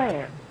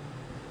 Flare.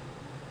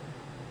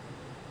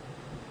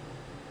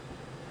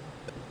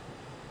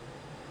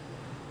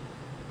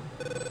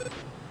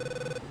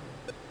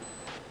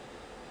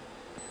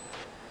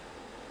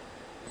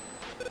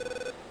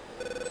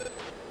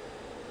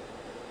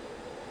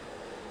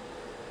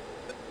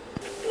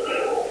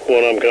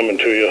 One, I'm coming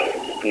to you.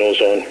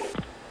 Nose on.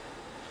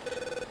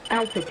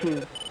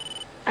 Altitude.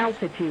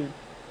 Altitude.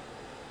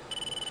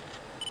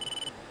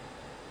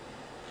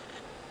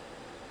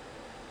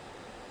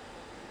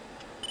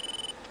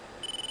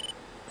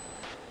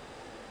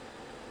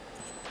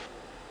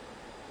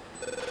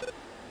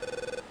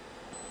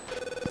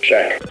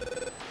 Check.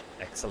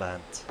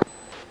 Excellent.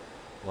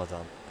 Well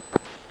done.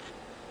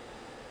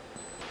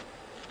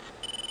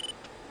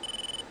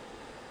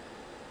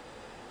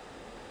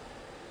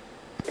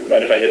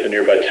 Mind if I hit the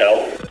nearby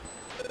tell?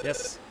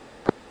 Yes.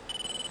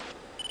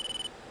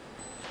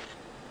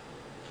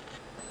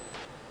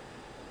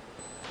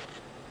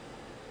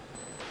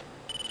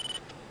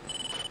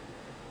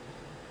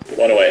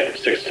 One away,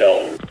 6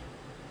 tell.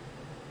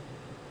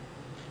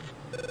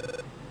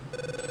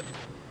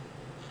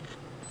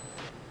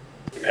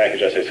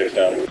 Package SA6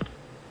 down.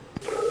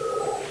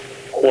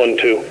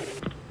 1-2.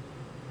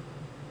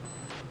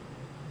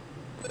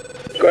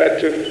 Go ahead,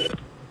 2.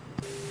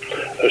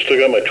 I still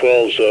got my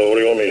 12s, so what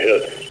do you want me to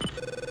hit?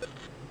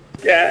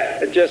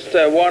 Yeah, just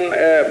one,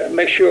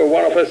 make sure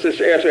one of us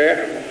is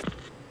air-to-air.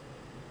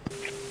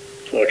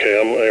 Okay,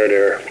 I'm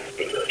air.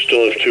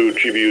 Still have 2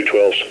 GBU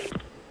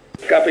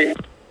 12s. Copy.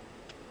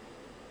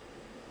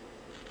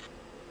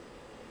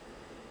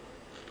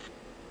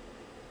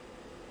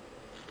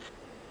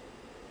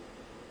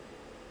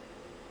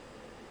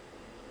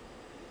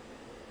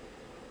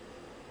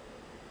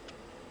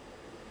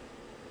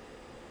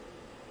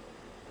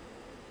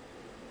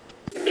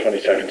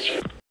 Seconds.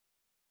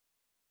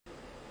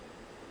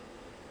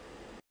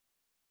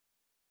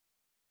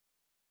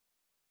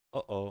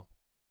 Uh-oh.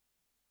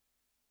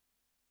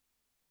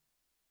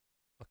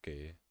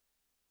 Okay.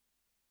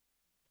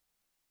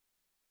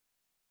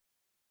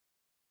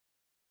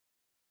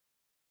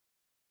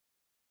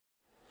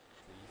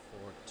 3,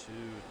 4, 2,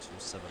 2,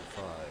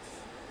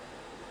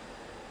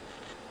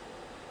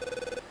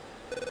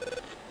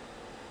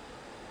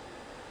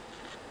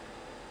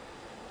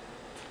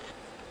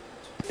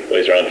 275.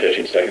 Laser on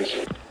 15 seconds.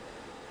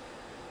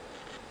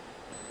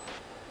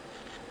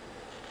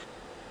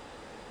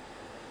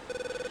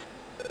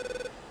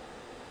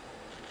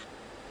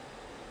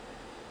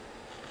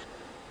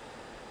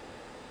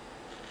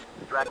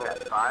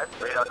 Dragnet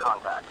 5, radar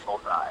contact,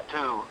 bullseye.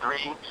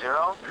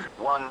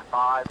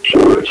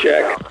 23015.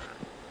 Check.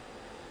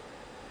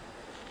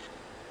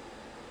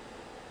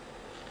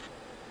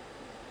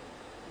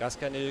 Guys,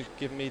 can you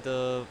give me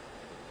the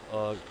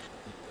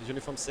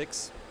uniform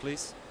 6,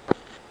 please?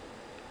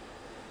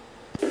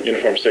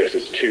 Uniform 6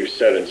 is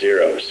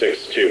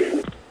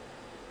 27062.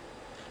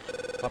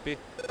 Copy.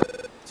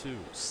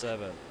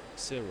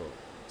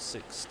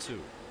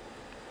 27062.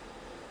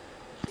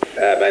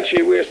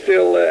 Banshee, we're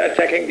still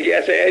attacking the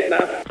SA-8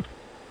 now.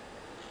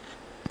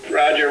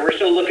 Roger, we're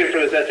still looking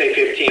for this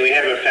SA-15. We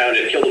haven't found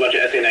it. Killed a bunch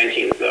of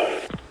SA-19s though.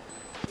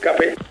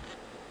 Copy.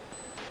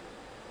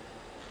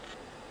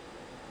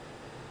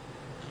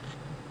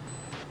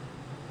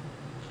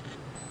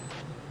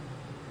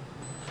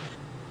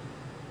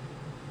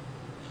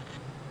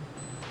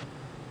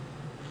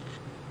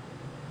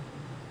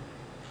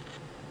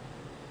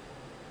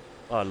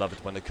 Oh, I love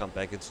it when they come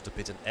back into the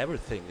pit and every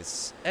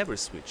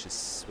switch is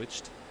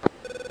switched.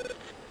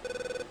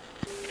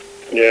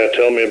 Yeah,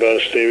 tell me about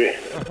it, Stevie.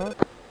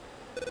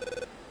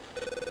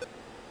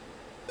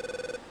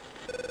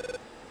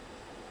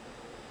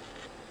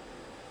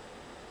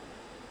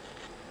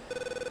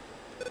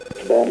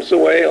 Bombs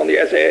away on the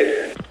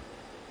SA-8.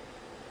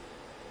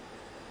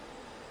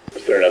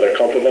 Is there another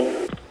clump of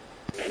them?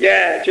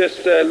 Yeah,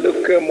 just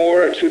look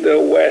more to the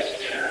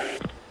west.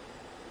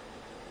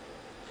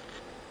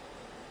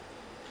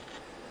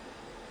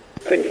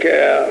 I think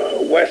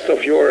west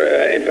of your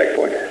impact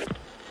point.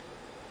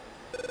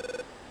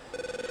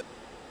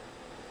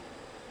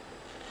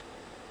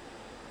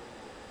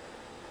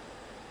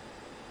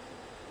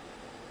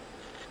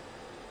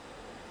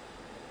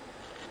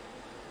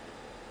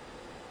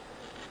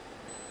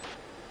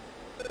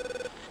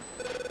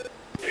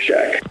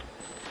 Shack.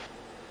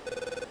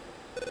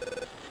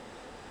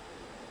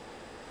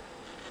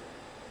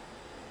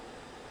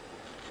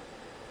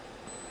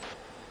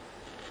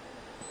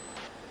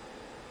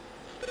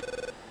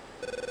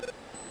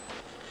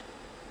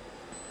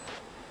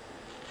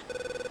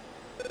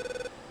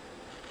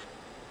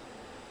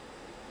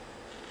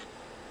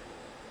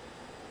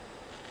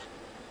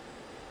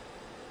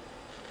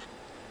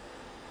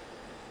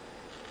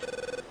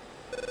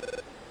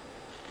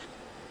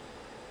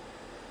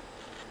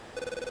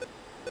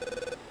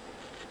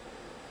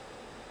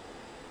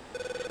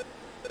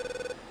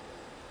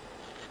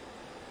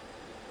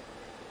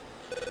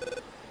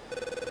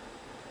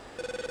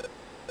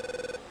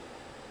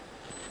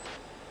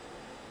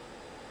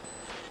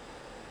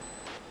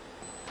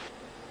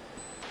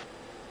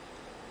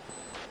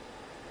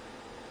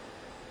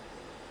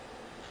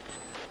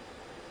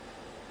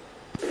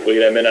 Will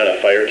you get them in on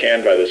a fire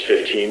can by those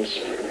 15s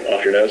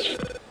off your nose?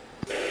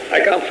 I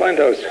can't find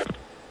those.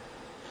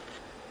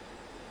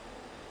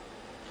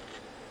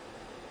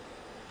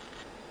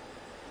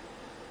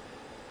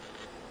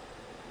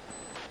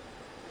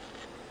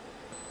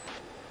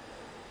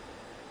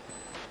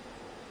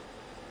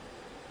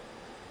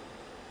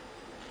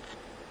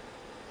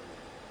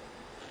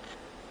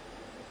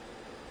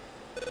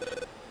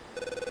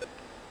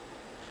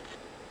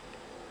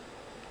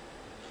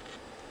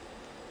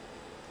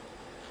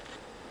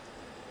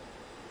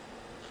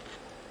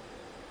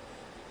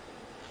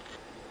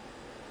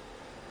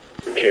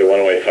 Okay,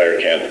 one-way fire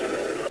can.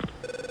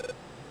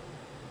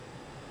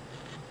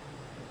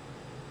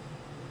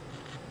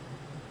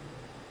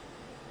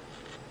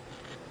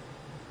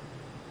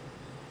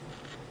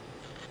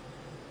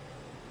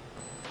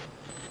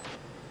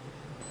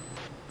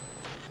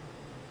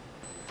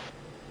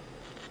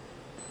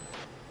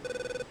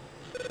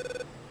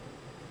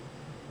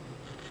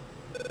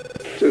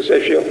 To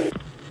safe fuel.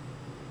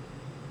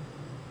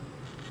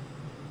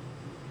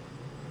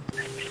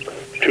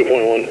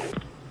 2.1.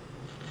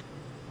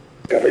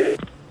 Copy.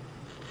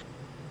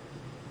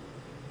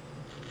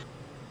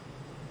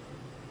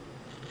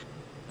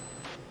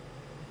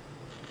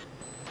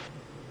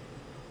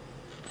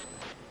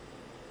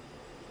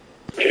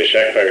 Okay,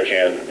 shack fire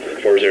can,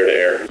 40 to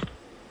air.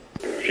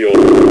 Fuel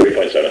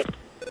 3.7.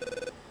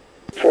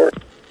 4,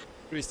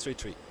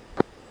 333.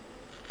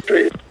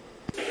 3.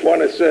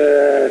 1 is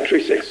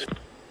 36.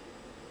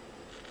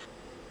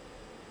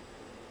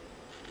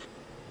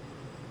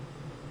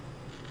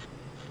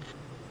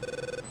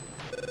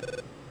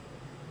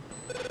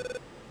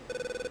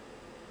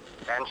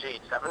 Banshee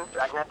 7,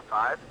 Dragnet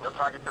 5, no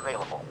targets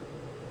available.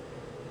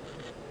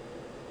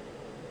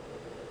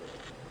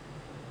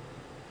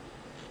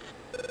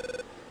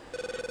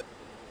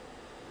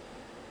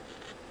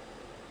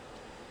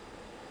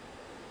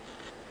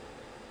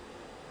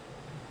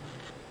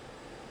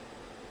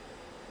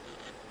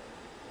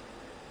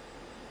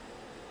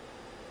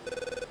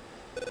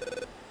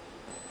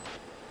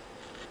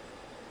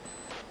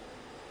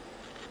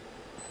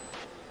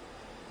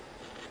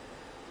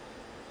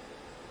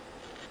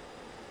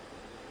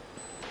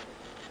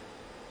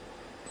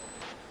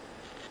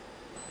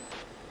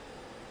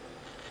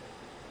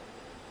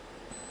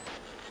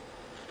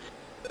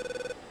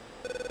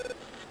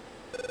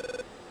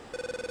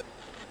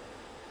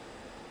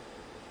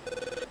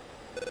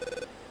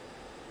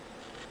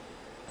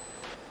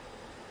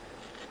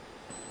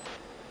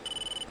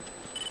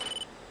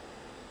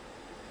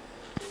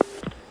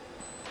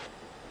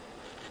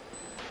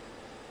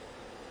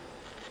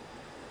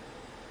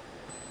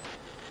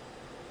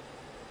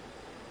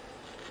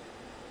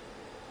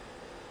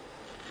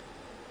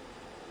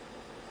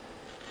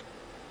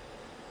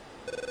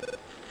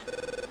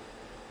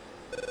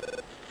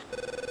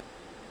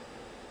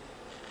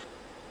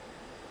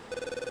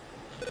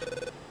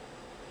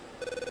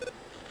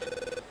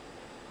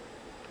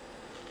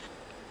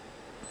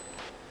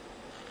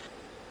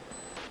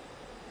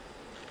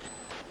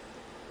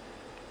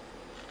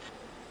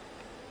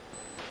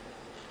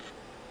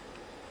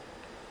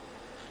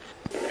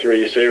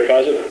 3, say you're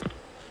positive.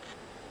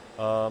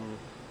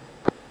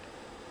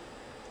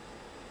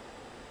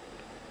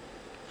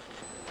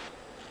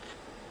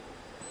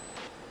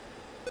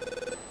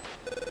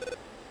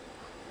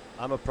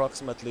 I'm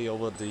approximately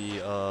over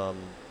the,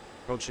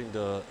 approaching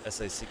the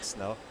SA6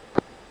 now.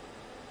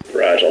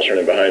 Raj, I'll turn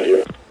in behind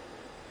you.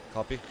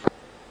 Copy.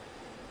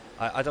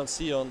 I don't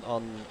see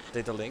on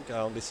data link, I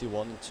only see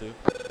 1 and 2.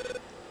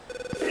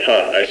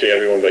 Huh, I see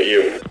everyone but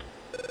you.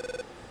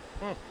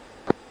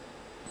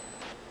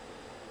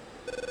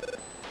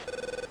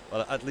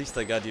 Well, at least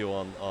I got you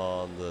on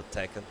the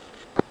Taegu.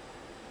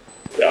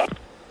 Yeah.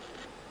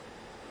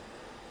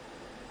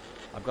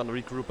 I'm gonna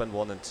regroup in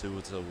 1 and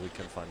 2 so we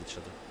can find each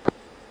other.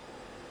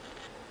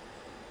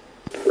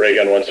 Ray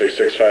gun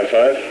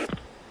 16655.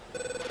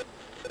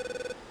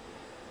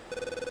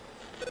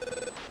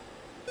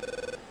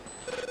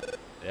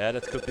 Yeah,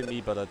 that could be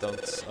me, but I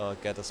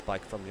don't get a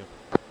spike from you.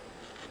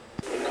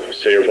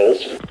 Say your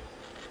volts.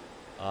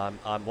 I'm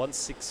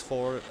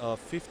 164,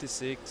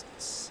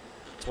 56,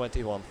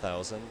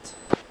 21,000.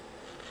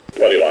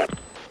 What do you want?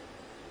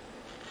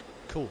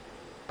 Cool,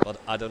 but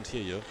I don't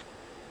hear you.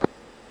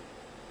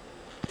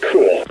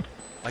 Cool.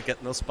 I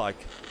get no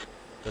spike.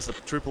 There's a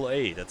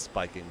AAA that's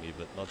spiking me,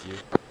 but not you.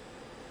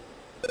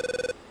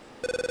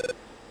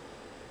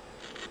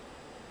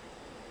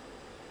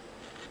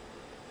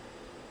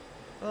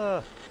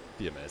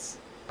 BMS.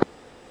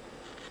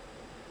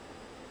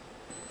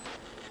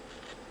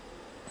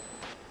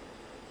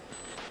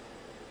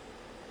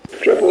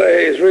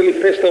 AAA is really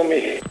pissed on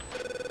me.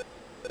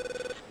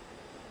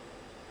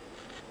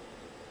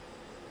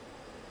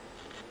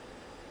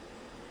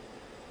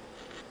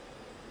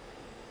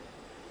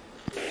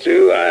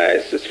 Two,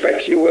 I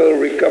suspect you will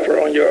recover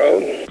on your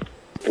own.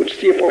 Put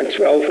steer point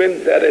 12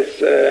 in, that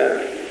is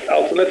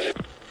alternate.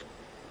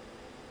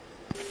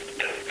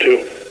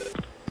 2.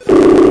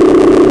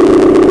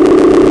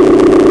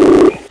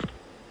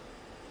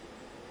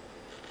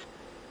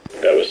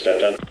 That was step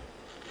 10.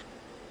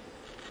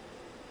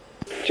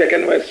 Check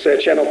in with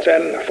channel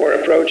 10 for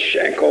approach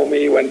and call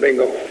me when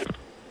bingo.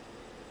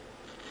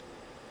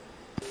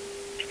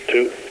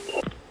 2.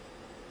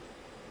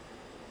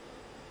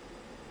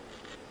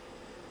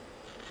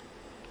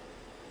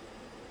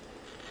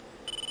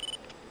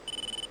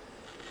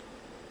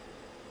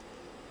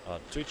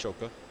 Three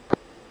choker.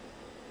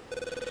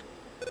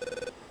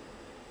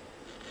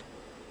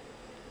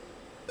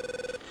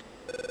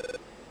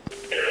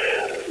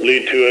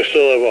 Lead 2, I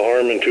still have a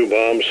harm and 2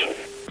 bombs.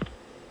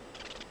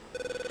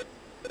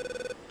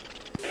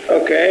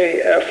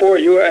 Okay, 4,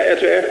 you are air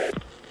to air.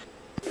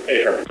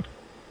 Affirm.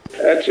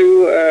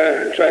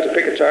 2, try to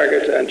pick a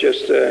target and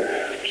just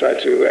try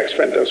to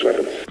expend those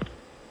weapons.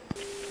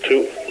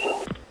 2.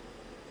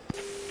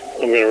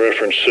 I'm going to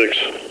reference 6.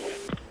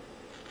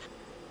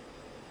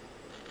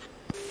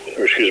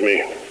 Or excuse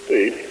me,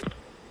 8.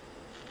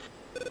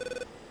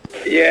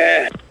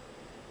 Yeah.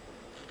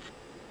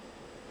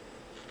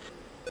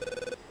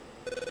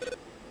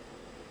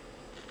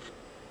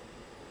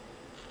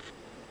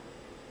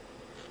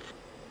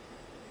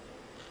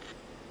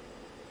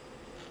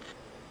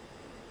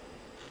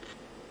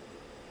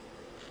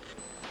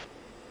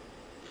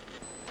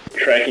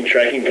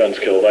 Tracking, guns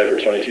kill,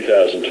 Viper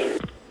 22,000.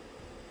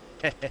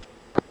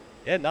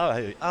 Yeah, now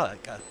I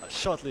got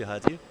shortly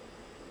had you.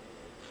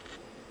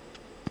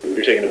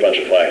 You're taking a bunch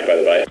of flak, by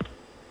the way.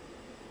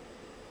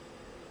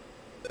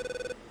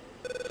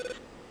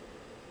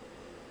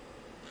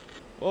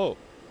 Whoa.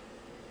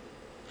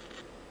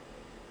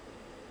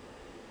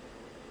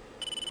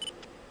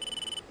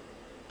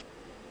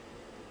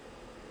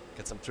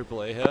 Get some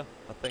AAA here,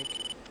 I think.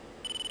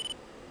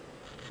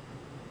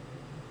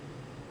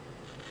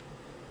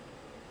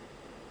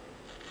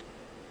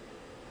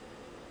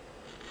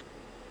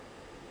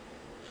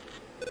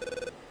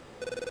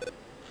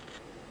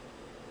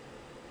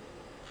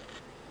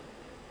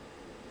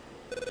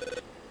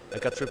 I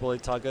got AAA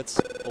targets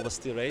over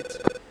steer 8.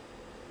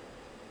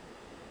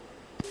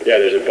 Yeah,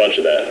 there's a bunch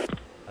of that.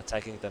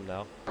 Attacking them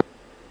now.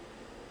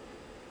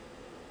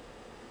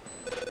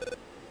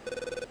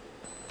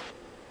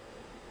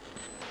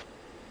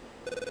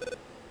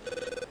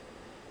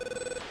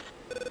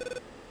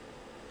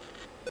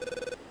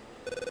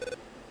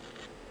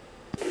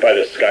 By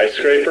the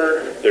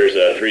skyscraper,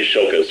 there's 3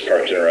 shulkas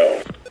parked in a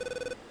row.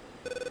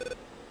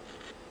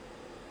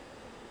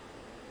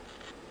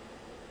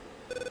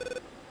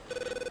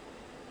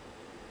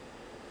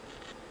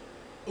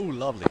 Ooh,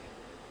 lovely.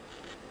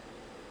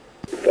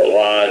 But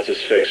lots of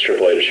fixed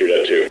AAA to shoot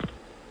at too.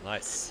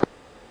 Nice.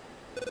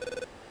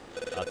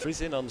 3's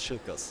in on the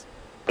shulkers.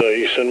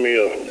 You send me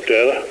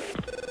data?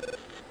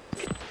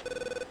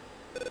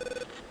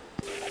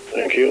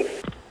 Thank you.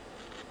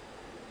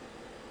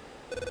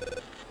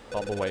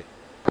 Bomb away.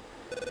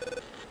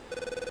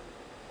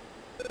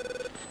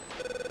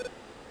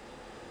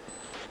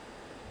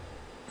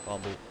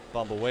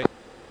 Bomb away.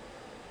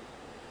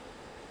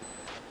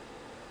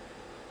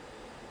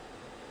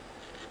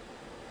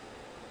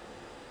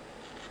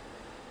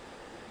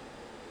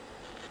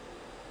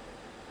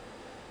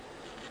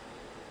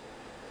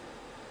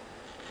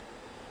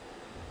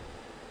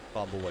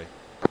 Bomb away.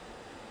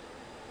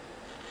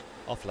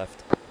 Off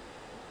left.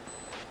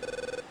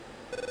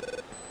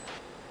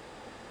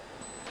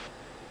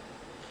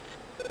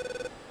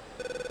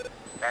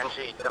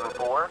 NG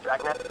 74,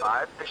 Dragnet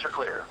 5, picture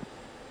clear.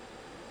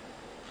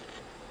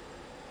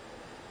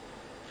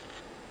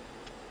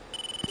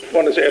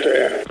 One is air to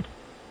air.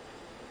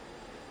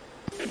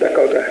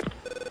 Dakota.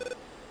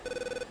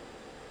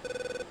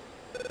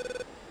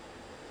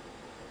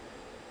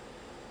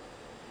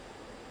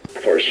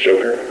 Force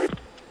Joker.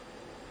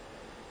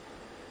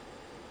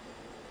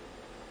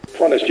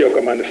 One is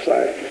Joker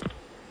 -5.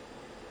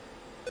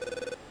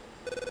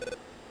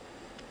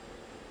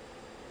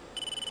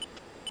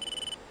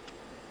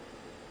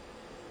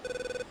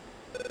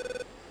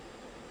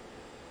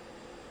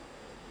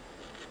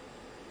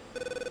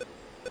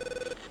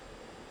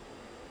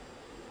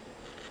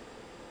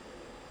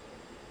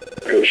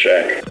 Go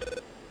Shack.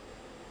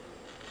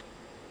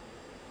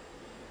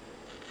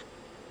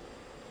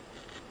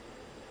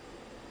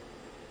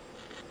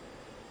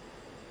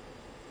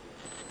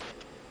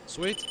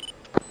 Sweet.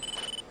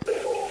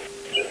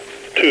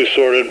 2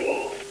 sorted,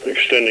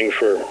 extending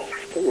for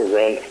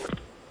run.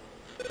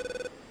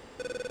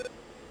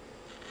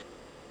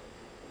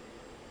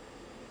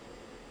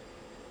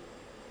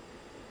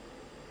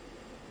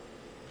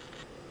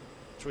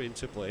 Three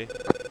into play.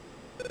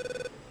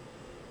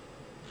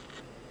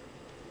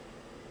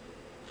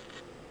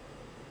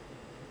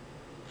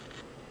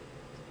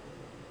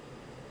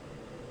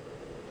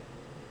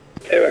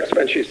 AWACS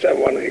Banshee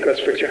 7-1,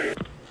 request picture.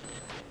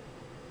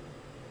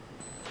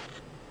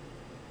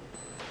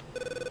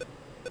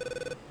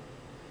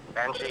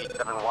 NG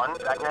 71,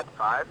 Dragnet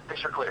 5,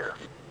 picture clear.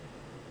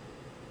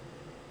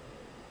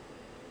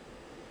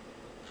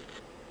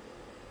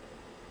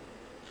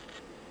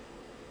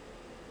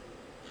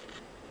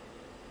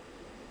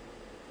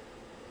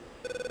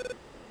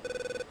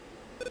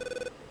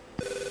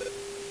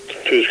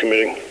 Two's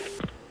committing.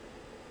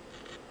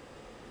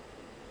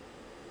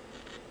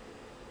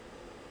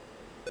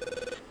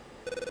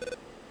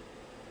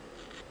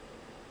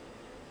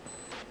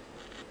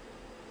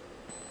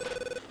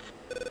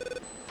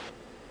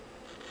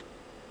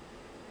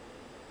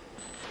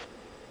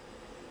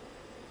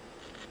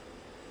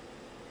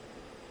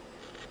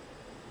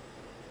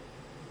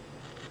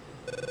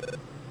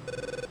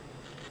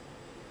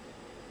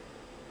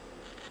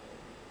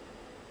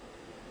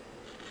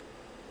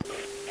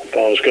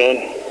 Bomb's gone.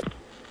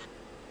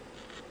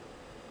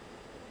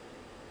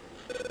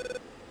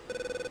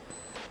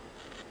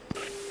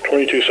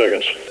 "22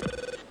 seconds.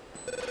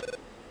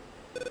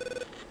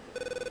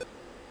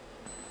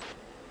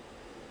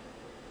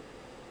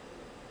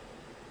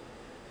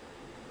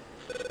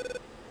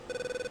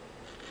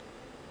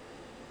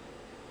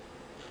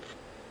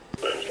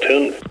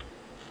 Ten.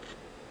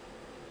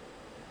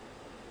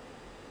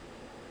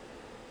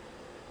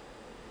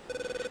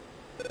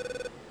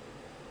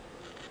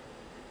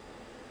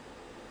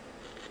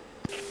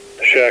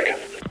 Shack.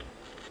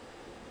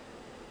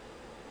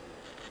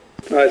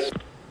 Nice.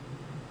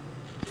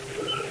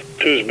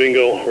 Two's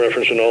bingo,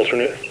 reference an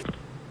alternate.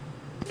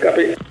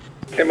 Copy.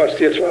 MR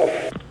Steer 12.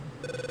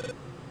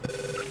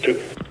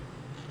 2.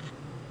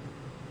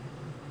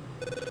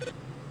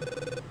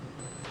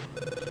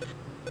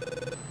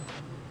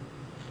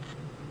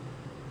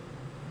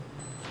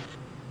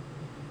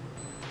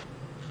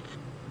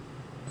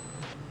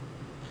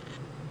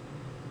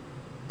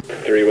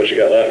 Three, what you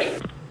got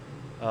left?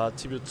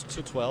 Tribute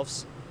 2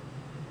 12s.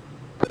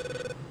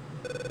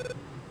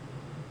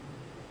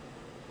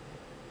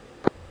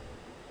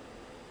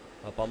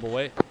 Bomb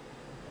away.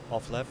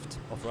 Off left,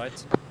 off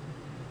right.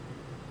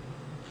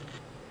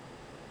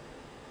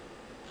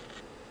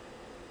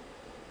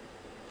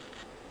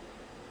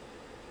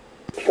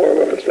 Four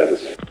weapon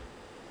status.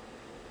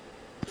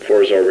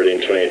 4 is already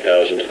in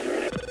 28,000.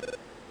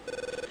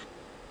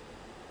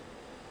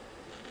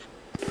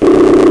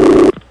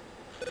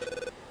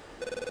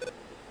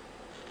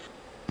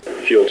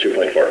 Fuel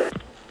 2.4.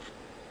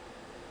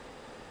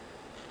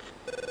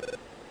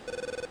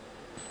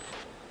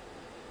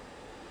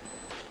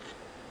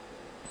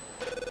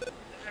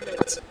 Damn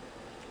it.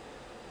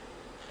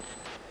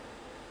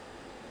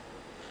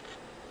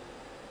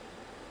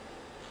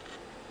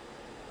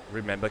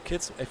 Remember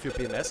kids, if your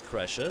BMS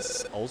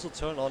crashes, also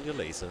turn on your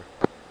laser.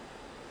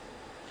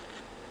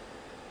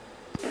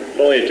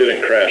 Only it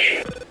didn't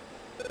crash.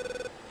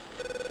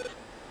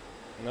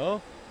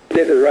 No?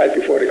 Did it right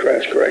before the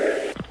crash,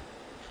 correct?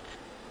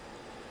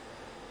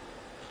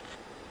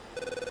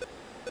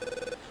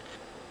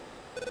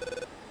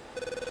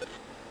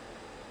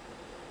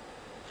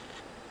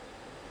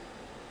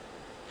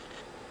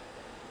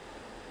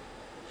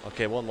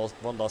 Okay, one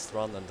last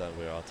run and then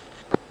we're out.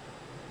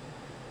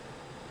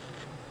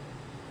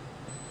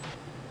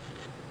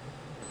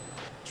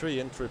 Three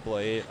in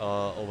AAA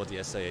over the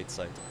SA8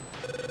 side.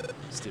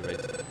 Steer rate.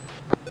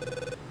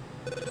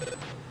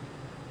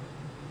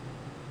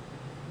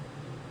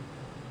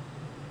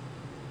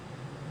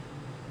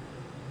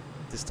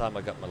 This time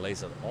I got my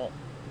laser on.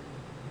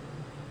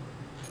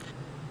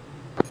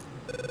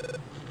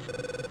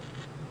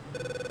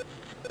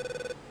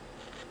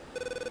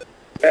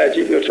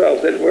 GBO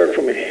 12 didn't work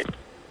for me.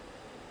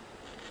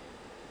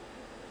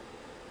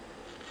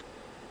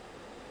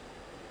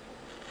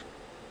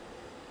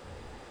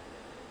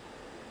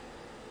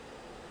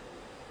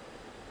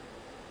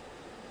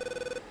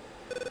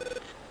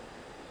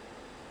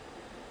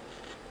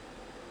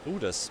 Ooh,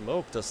 the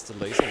smoke. Does the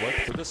laser work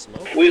through the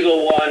smoke?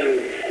 Weasel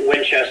 1,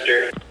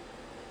 Winchester.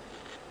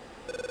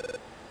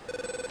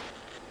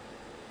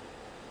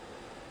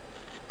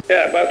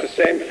 Yeah, about the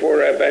same for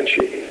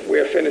Banshee. We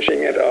are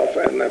finishing it off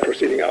and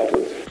proceeding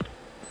outwards.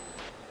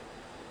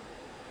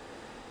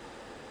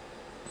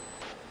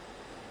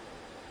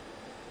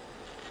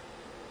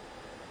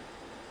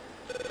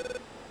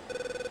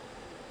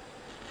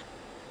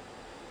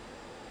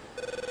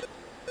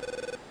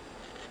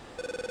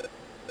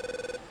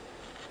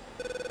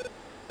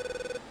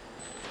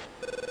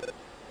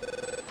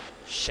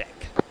 Check.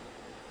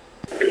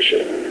 Good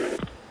shit.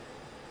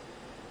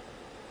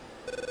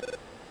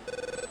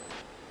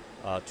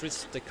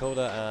 Tris,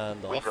 Dakota,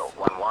 and off. Weasel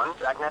 1-1,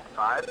 Dragnet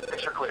 5,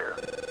 picture clear.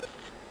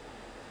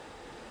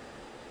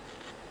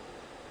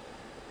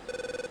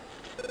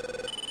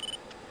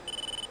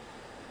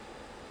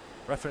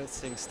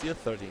 Referencing Steel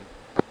 13,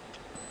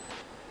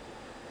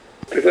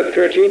 Is that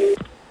 13?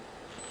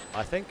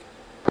 I think.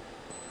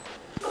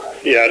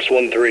 Yeah, it's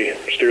 1-3.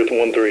 Steer to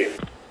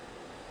 1-3.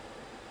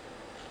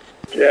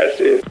 Yeah, I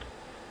see it.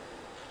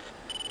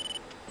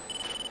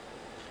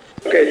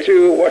 Okay,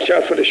 2, watch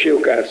out for the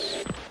shield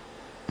guys.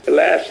 The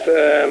last,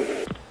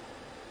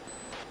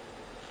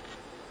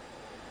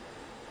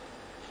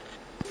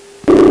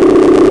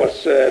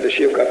 what's the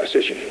shield guard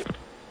position?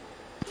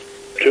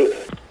 2.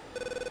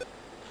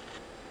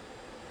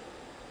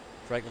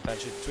 Dragon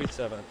Banshee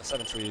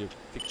 3773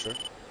 picture.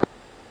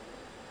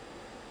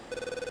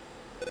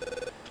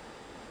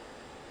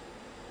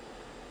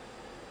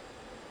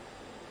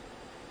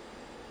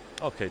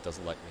 Okay,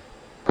 doesn't like me.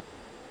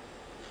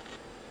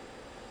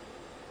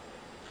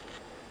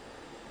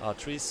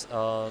 Trees,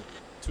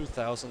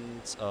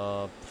 2000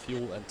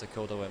 fuel and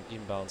Dakota when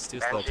inbound, Steel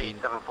Banshee 13.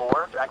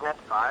 7-4, Dragnet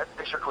 5,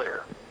 picture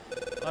clear.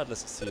 Alright,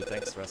 let's see you.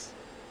 Thanks, Res.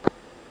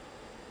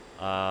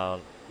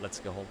 Let's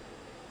go home.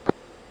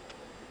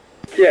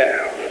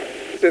 Yeah,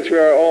 since we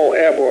are all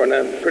airborne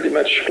and pretty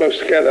much close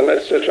together,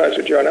 let's try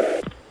to join up.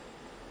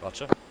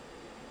 Roger.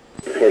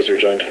 Where's your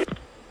joint?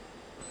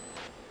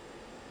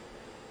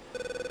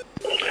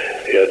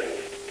 Yeah.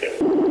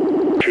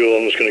 Fuel,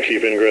 I'm just going to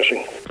keep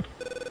ingressing.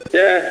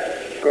 Yeah,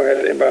 go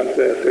ahead, inbound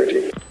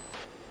 13.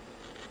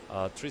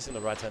 Trees in the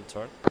right hand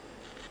turn.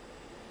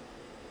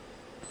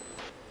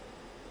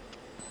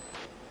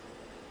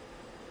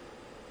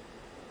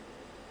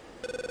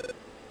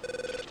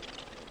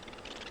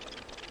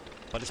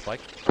 Buddy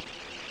spike.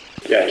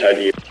 Yeah, tied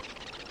to you.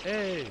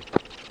 Hey!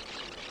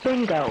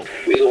 Bingo.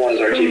 Weasel 1's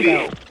RTV.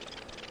 Bingo.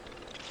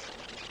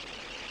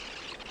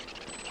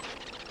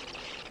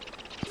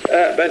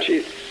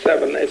 Banshee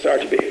 7 is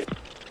RTB.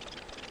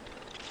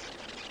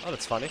 Oh,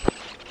 that's funny.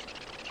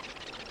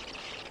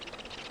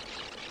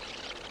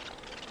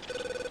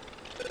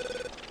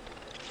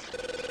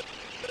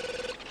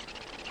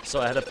 So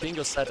I had a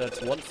bingo set at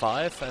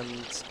 1.5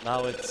 and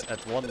now it's at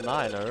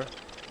 1.9er.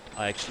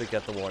 I actually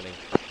get the warning.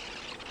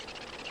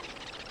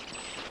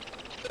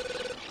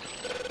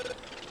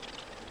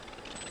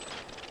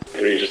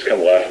 Can you just come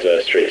left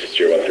straight to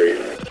steer 1-3?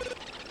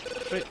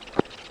 Sweet.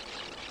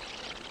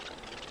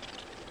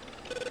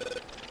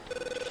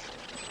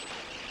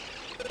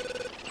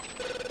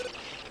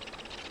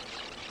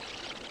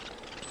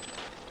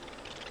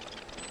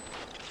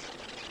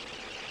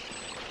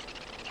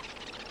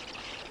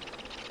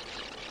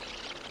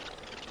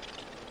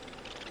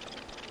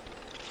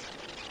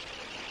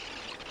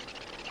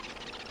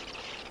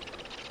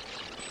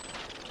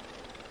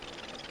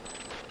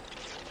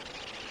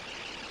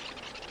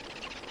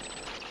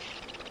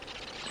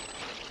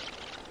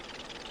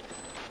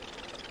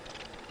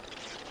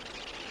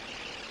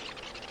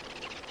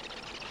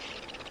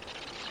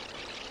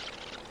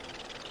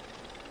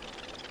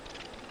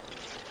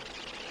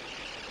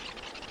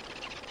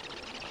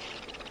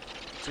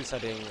 Trees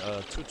heading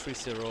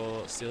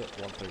 230, still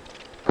 1-3.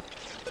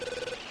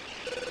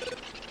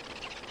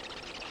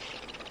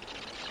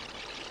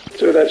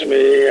 So that's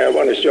me,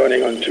 1 is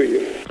joining on to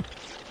you.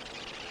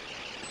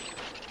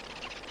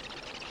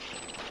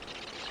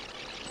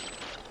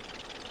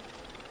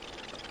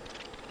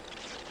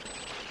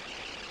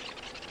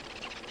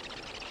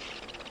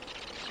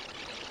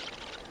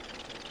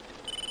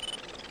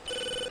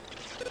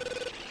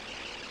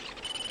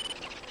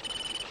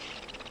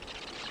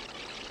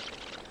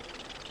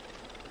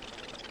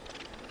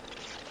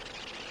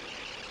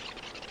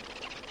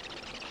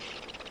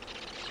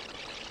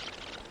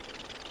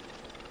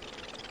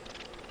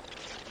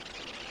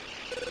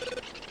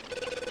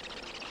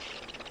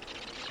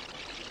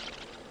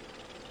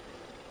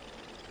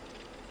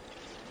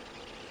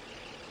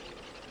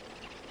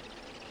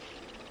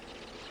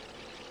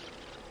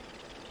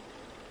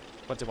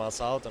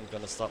 Miles out, I'm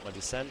gonna start my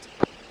descent.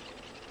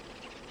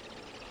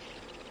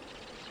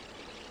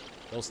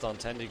 Goes down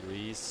 10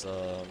 degrees,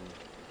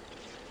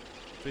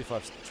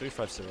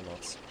 350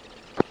 knots.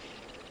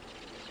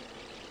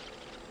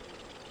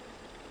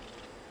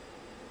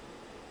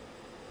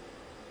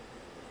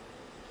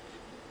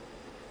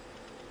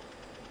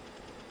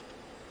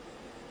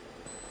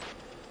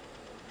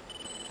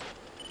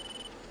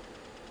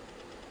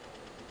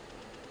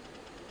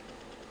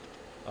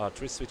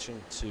 3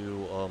 switching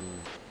to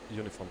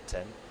uniform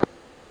 10.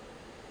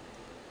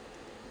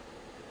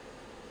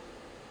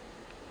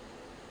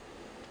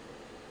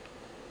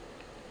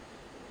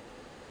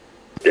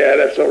 Yeah,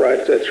 that's all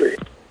right, that's 3.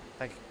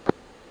 Thank you.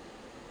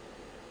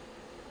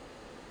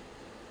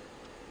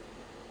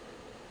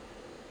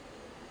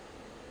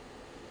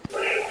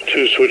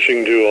 Two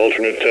switching to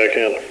alternate tack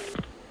handle.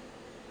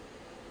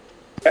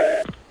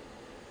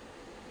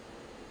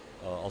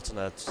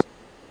 Alternate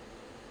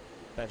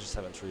Banshee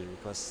 7-3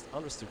 request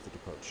unrestricted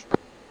approach.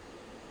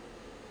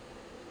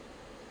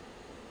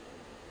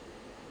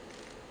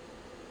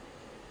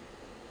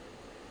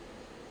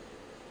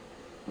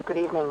 Good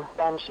evening,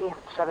 Banshee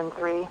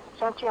 7-3.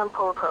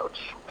 Santiago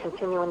approach.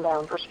 Continuing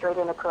down for straight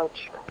in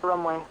approach.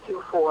 Runway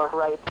 24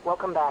 right.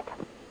 Welcome back.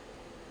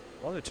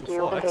 Runway 24,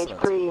 Field page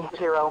excellent.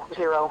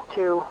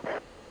 3002.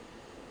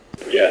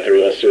 Yeah,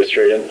 3, let's do it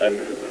straight in. I'm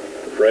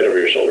right over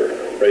your shoulder.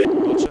 Right.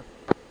 Gotcha.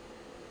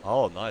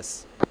 Oh,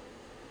 nice.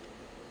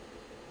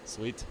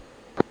 Sweet.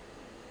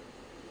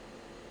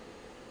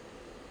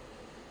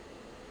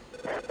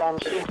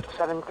 Banshee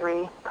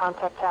 7-3.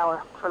 Contact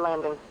tower for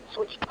landing.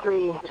 Switch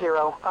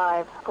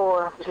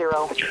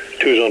 30540.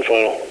 Two's on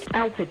final.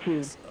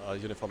 Altitude.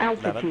 Uniform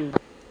 11. Altitude.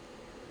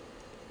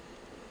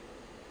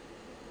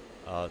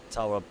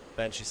 Tower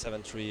Banshee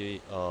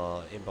 7-3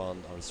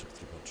 inbound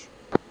unrestricted approach.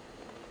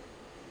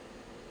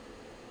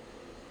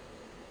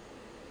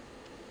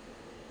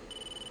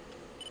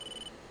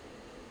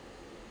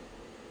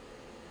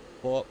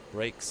 Four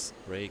brakes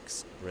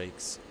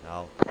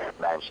now.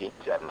 Banshee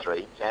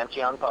 7-3,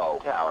 Santiago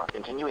Tower,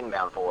 continuing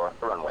bound for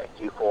runway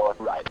 24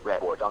 right,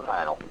 report on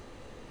final.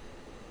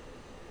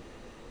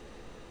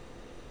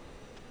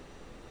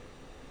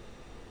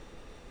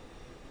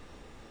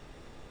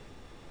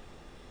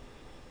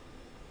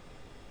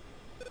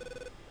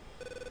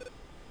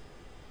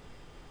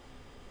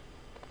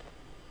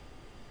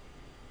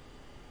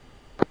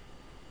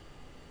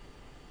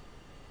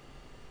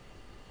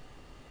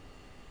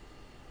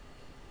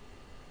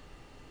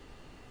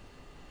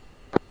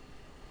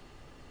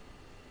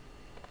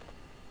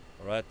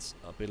 Alright,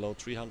 below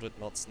 300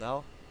 knots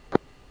now.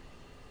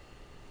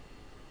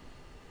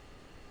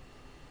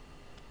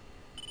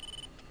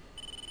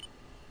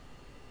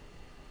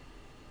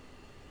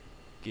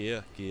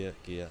 Gear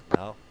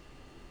now.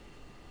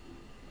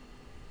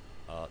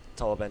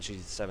 Tower Banshee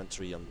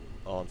 7-3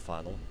 on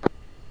final.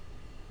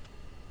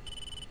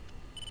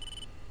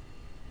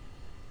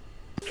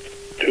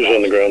 Two's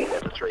on the ground.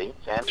 7-3,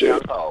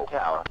 Santiago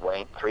Tower,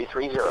 weight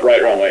 330.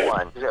 Right runway.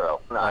 10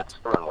 knots,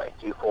 runway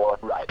 24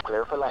 right,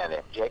 clear for landing.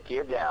 Jet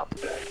gear down.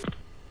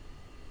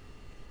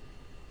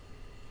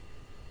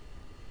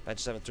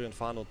 Banshee 7-3 on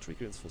final, 3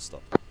 greens full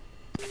stop.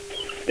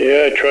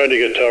 Yeah, I tried to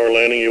get tower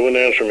landing. You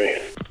wouldn't answer me.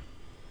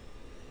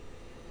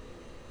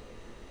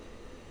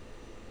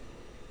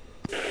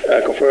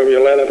 Confirm you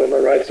landed on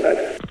the right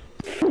side.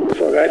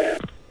 So right?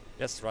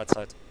 Yes, right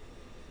side.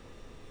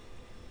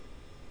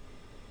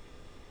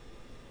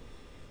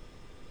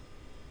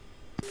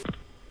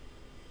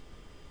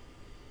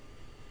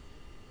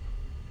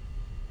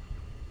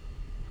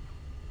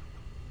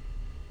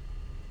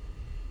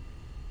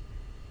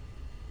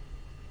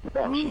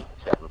 Banshee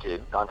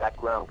 7-2, contact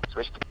ground,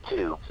 switch to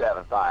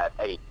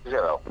 27580.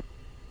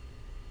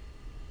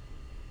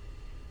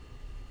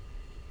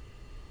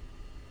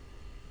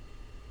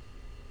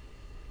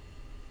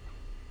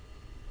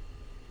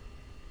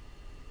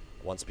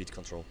 One speed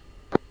control.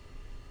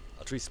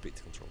 3 speed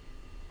control.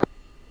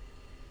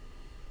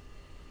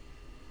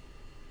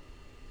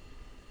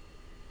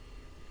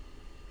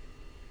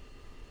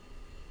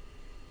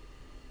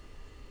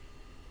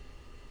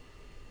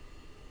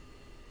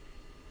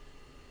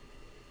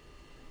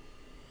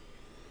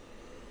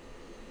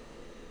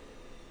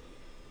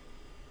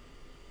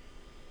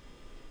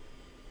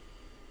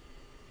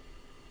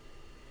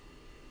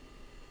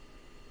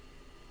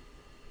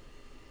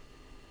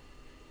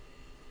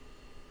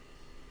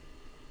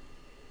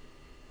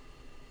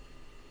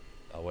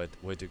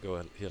 Where do you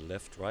go here?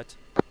 Left, right?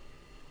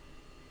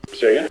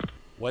 Say again?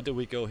 Where do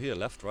we go here?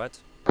 Left, right?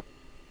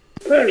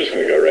 I'm just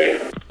gonna go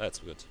right. That's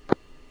good.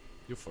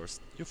 You first.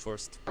 You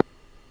first.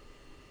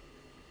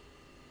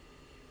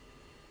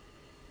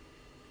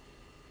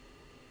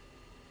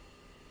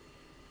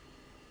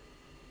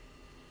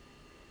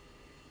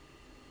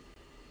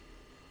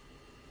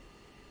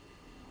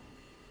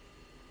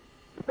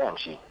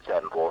 Banshee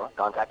 7-4,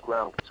 contact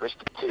ground, switch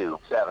to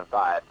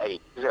 27580.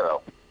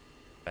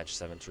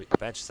 Banshee 7-3.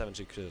 Banshee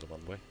 7-3 cleared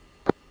one way.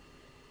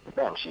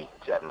 Banshee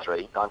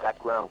 7-3, contact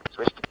ground,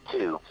 switch to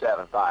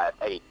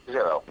 27580.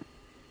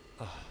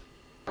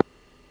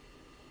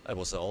 That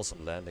was an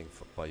awesome landing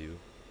by you.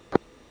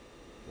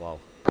 Wow.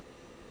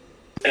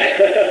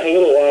 A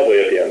little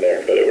wobbly at the end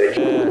there, but it worked.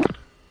 Yeah.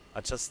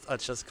 I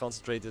just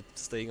concentrated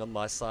staying on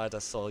my side. I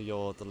saw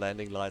the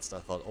landing lights and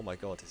I thought, oh my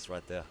god, he's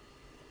right there.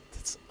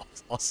 That's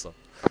awesome.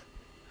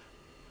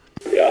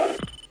 Yeah.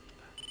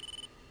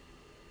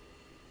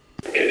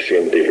 Okay, see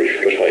you in the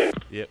debrief. Good flight.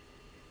 Yep.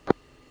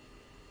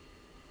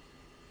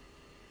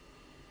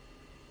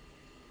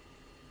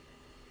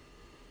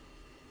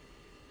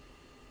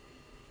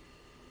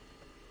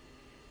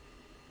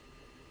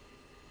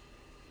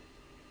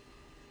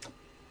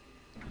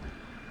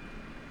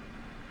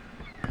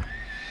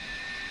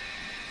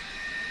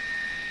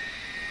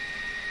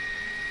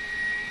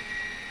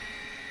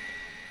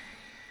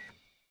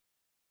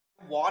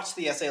 watched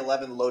the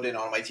SA-11 load in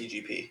on my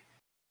TGP.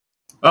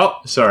 Oh,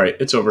 sorry.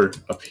 It's over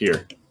up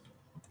here.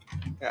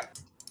 Yeah.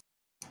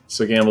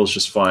 So Gamble's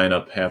just flying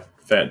up half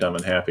fat, dumb,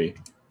 and happy.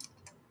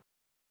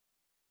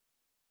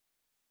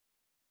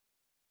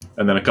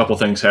 And then a couple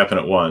things happen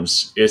at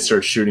once. It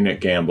starts shooting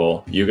at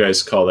Gamble. You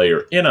guys call that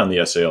you're in on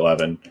the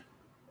SA-11.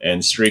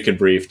 And Streak had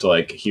briefed,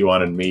 like, he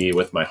wanted me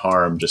with my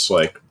harm just,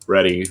 like,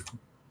 ready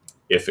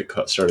if it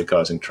started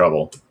causing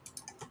trouble.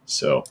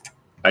 So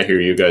I hear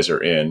you guys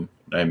are in.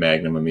 I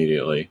Magnum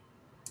immediately.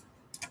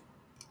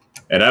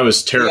 And I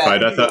was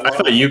terrified. Yeah, I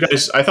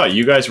thought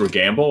you guys were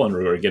Gamble and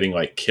we were getting,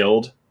 like,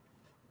 killed.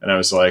 And I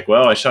was like,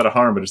 well, I shot a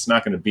harm, but it's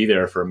not going to be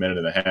there for a minute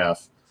and a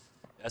half.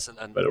 Yes,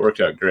 and but it worked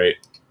out great.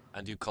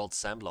 And you called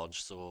SAM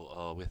launch,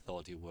 so we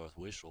thought you were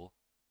visual.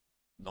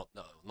 Not.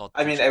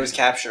 I mean, it was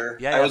capture.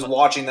 Yeah, I was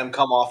watching them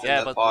come off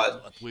in the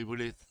pod. But we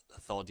really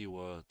thought you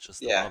were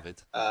just above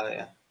it.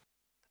 Yeah.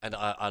 And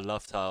I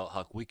loved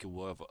how quick you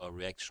were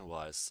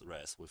reaction-wise,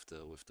 Raz, with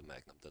the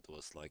Magnum. That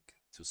was like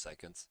 2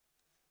 seconds.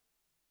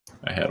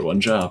 I had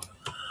one job.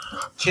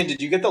 Chin,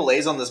 did you get the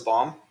lays on this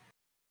bomb?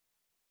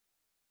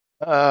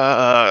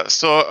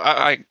 So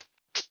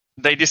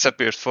they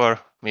disappeared for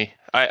me.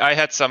 I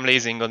had some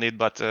lasing on it,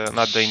 but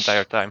not the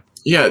entire time.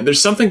 Yeah,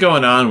 there's something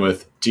going on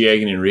with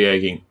de-egging and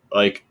re-egging.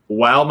 Like,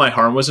 while my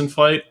harm was in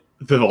flight,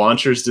 the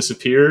launchers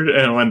disappeared,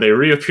 and when they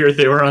reappeared,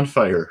 they were on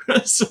fire.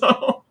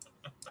 So...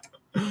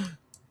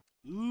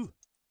 Ooh.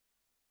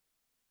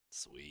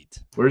 Sweet.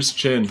 Where's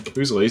Chin?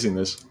 Who's lasing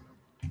this?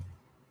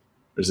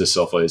 Or is this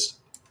self-lazed?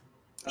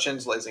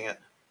 Chin's lasing it.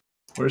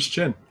 Where's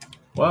Chin?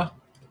 What?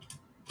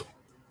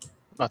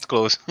 Not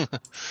close.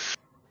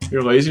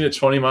 You're lasing it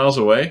 20 miles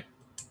away?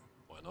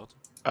 Why not?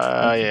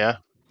 Yeah.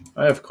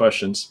 I have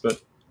questions, but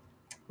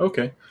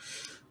okay.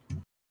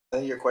 I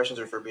think your questions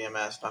are for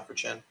BMS, not for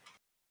Chin.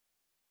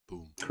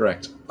 Boom.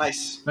 Correct.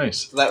 Nice.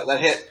 Nice.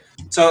 That hit.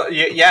 So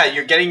yeah,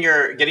 you're getting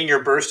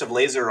your burst of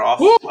laser off.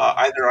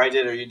 Either I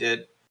did or you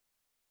did.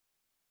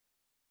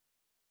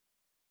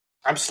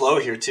 I'm slow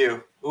here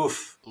too.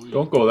 Oof.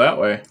 Don't go that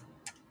way.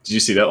 Did you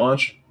see that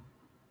launch?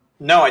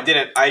 No, I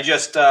didn't. I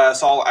just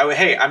saw.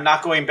 Hey, I'm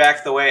not going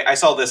back the way I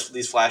saw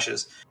these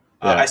flashes.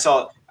 Yeah.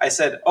 I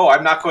said, "Oh,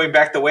 I'm not going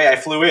back the way I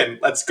flew in.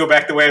 Let's go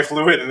back the way I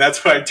flew in," and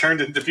that's when I turned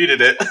and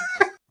defeated it.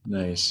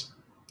 Nice.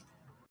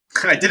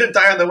 I didn't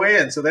die on the way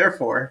in, so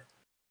therefore.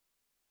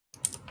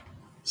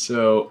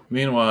 So,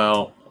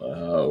 meanwhile,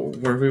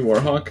 where are we,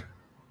 Warhawk?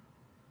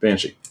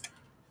 Banshee.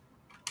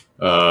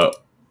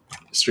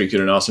 Streak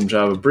did an awesome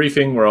job of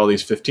briefing where all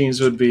these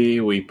 15s would be.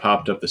 We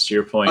popped up the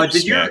steer point.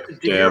 Did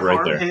your right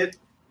harm there.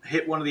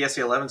 hit one of the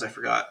SA-11s? I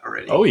forgot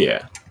already. Oh,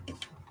 yeah.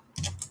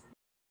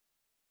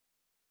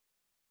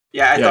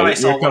 Yeah, I thought I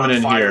saw one coming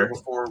on fire here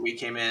before we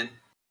came in.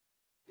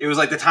 It was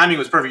like the timing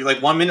was perfect.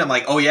 Like 1 minute, I'm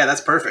like, oh yeah,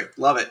 that's perfect.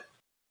 Love it.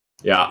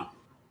 Yeah.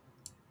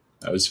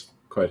 I was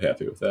quite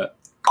happy with that.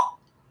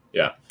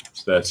 Yeah.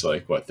 So that's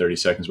like, what, 30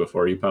 seconds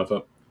before you pop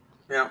up?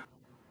 Yeah.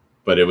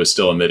 But it was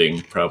still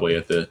emitting probably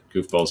at the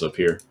goofballs up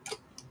here.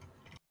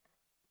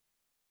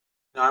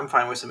 No, I'm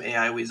fine with some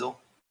AI Weasel.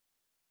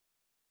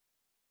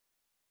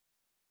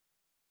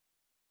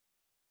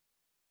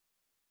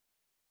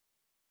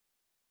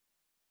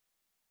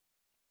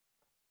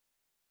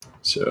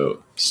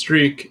 So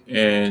Streak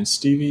and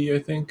Stevie, I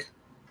think.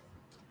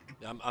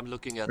 Yeah, I'm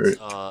looking at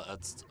what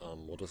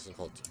is it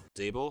called,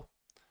 Debo,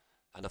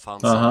 and I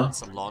found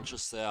some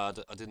launches there. I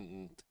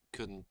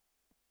couldn't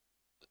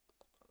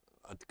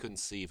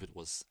see if it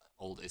was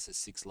old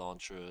SS6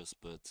 launchers,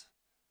 but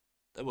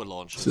there were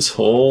launchers. Is this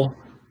whole?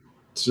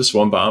 It's just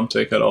one bomb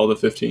take out all the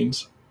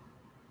 15s.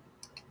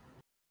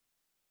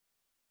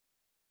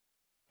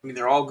 I mean,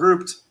 they're all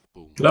grouped.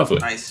 Boom. Lovely.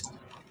 Nice.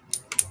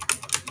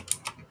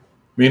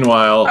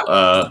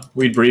 Meanwhile,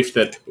 we briefed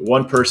that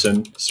one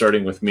person,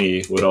 starting with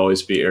me, would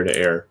always be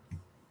air-to-air.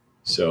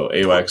 So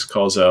AWACS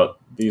calls out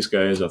these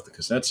guys off the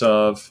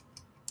Kuznetsov.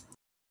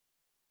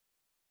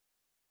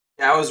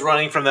 Yeah, I was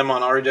running from them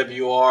on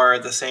RWR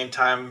at the same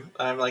time.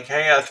 I'm like,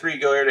 hey, 3,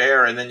 go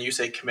air-to-air, and then you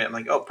say commit. I'm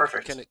like, oh,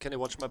 perfect. Can you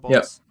watch my balls?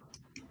 Yep.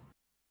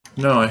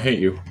 No, I hate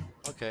you.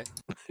 Okay.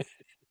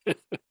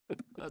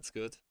 That's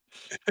good.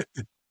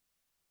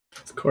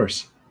 Of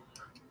course.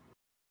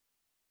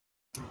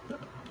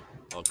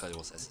 Okay, it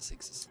was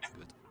SS6s.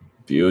 Good.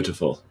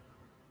 Beautiful.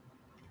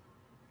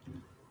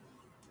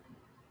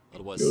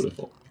 Otherwise,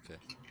 beautiful. Okay.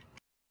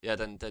 Yeah,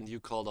 then you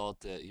called out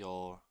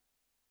your.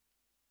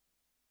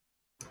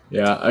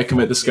 Yeah, I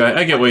commit this guy.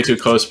 I get way too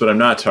close, but I'm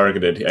not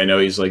targeted. I know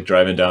he's like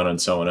driving down on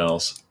someone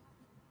else.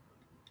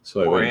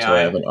 So I wait until I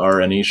have an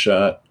RNE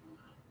shot.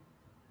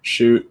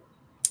 Shoot.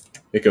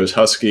 It goes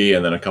Husky,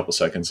 and then a couple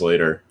seconds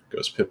later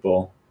goes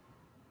Pitbull.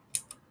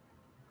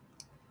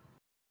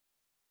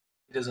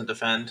 He doesn't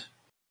defend.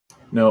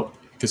 Nope,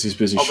 because he's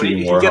busy shooting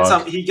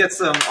he gets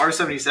some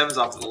R77s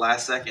off at the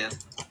last second.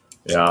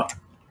 Yeah.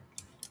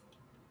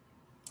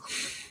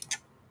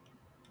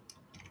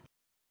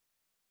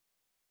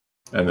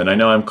 And then I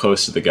know I'm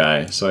close to the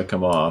guy, so I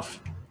come off.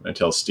 I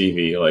tell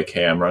Stevie, like,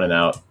 hey, I'm running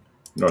out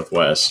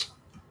northwest.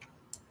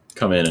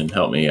 Come in and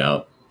help me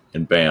out.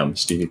 And bam,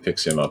 Stevie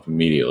picks him up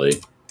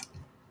immediately.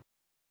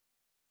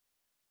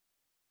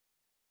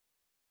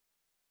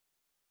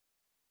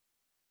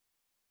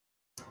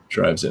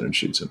 Drives in and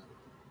shoots him.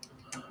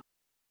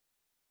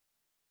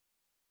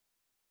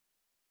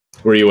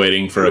 Were you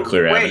waiting for a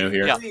clear avenue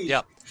here?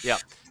 Yeah.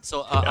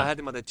 So I had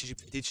him on the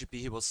DGP.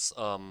 He was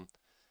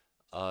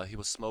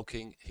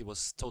smoking. He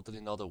was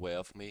totally not aware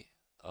of me.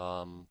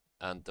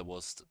 And there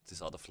was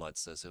this other flight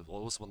says it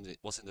was when it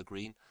was in the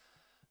green,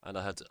 and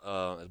I had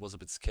it was a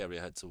bit scary.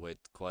 I had to wait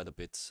quite a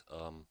bit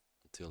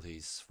until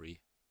he's free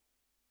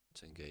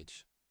to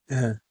engage.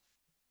 Yeah.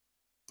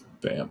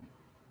 Bam.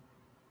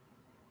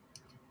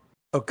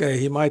 Okay,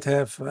 he might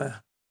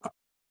have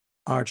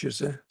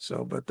archers,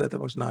 so but that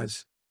was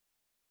nice.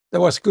 That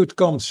was good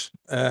comms,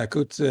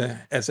 good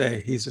SA.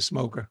 He's a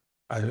smoker.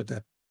 I heard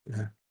that.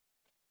 Yeah,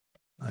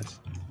 nice.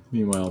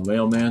 Meanwhile,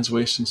 Mailman's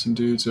wasting some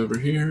dudes over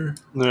here.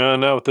 No,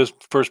 not with this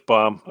first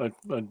bomb.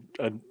 My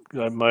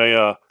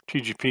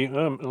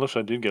TGP, unless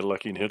I did get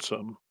lucky and hit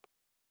something.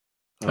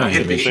 I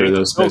had to make sure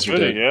those guys are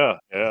dead.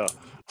 Yeah.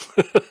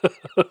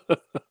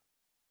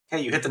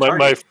 Hey, you hit the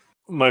target.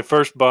 My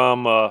first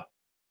bomb,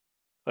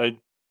 I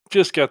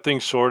just got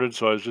things sorted,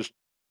 so I was just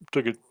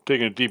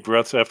taking a deep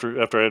breath after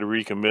I had to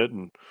recommit,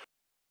 and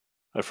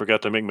I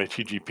forgot to make my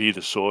TGP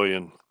to soy,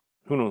 and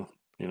who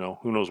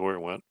knows where it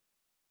went.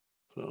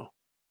 So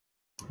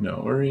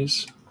no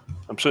worries.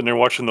 I'm sitting there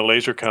watching the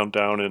laser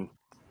countdown, and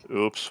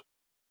oops,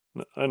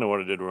 I know what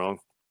I did wrong.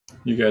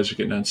 You guys are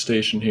getting on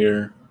station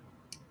here.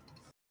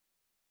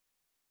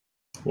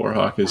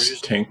 Warhawk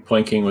is tank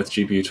planking with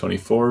GPU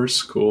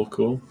 24s.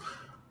 Cool.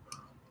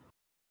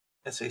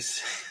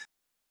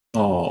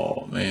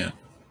 Oh man.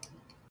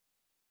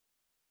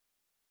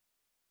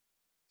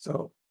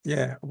 So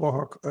yeah,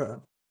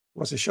 Warhawk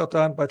was he shot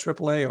down by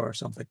AAA or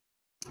something?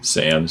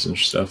 SAMs and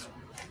stuff.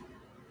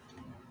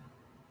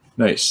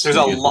 Nice. There's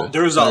a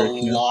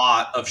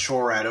lot of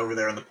SHORAD over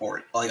there on the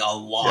port. Like a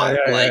lot.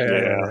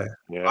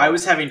 Yeah. I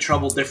was having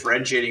trouble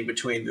differentiating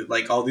between these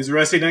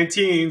are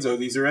SA-19s, or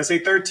these are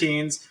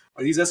SA-13s,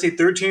 are these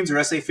SA-13s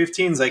or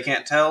SA-15s? I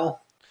can't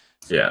tell.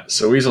 Yeah.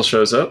 So Weasel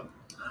shows up.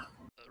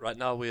 Right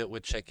now we're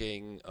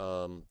checking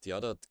the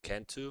other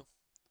Cantu.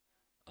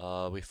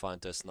 We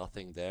find there's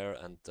nothing there,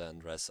 and then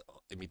Res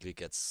immediately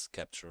gets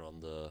capture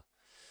on the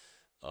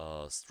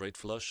straight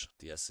flush,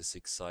 the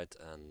SC6 site,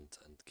 and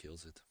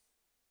kills it.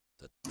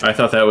 I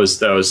thought that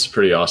was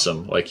pretty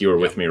awesome. Like you were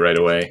with me right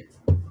away.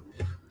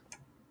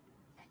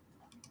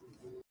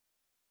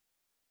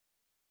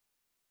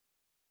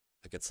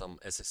 I get some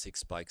SC6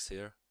 spikes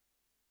here.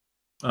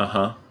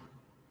 Yeah,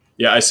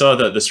 I saw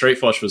that the straight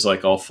flush was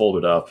like all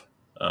folded up,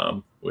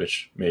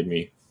 which made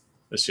me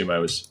assume I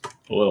was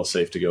a little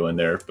safe to go in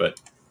there.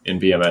 But in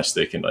BMS,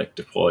 they can like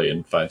deploy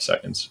in 5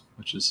 seconds,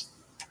 which is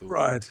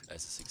right.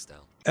 SC6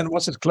 down. And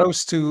was it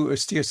close to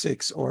steer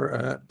 6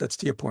 or that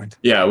steer point?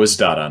 Yeah, it was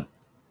dot on.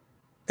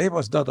 It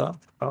was dot on.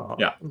 Oh,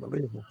 yeah,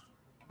 unbelievable.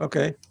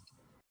 Okay.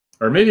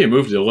 Or maybe it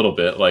moved a little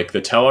bit. Like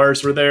the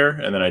tellars were there,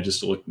 and then I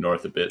just looked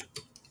north a bit.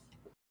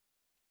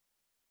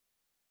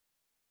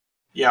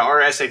 Yeah,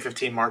 our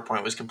SA-15 mark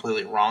point was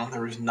completely wrong.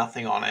 There was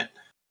nothing on it.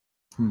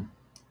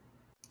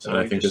 So and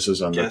I think this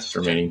was on the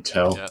remaining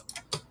tell.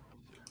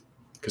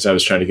 Because I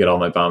was trying to get all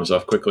my bombs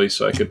off quickly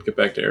so I could get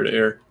back to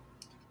air.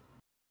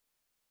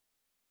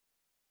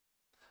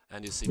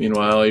 And you see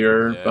meanwhile,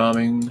 you're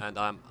bombing. And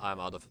I'm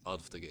out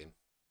of the game.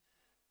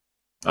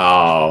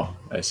 Oh,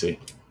 I see.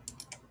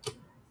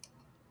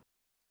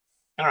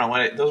 I don't know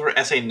what those were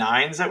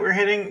SA-9s that we're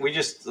hitting. We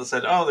just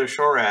said, "Oh, they're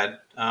SHORAD."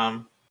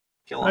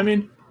 Kill them. I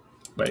mean,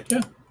 wait,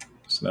 yeah,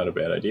 it's not a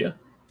bad idea.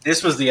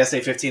 This was the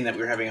SA-15 that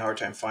we were having a hard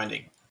time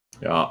finding.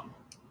 Yeah.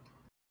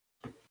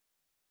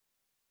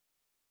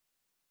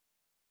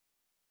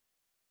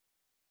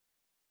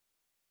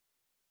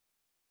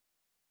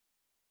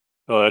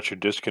 Oh, that's your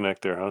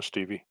disconnect there, huh,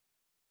 Stevie?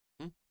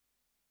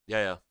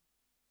 Yeah.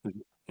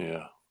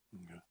 Yeah.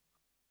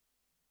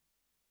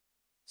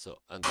 So,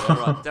 and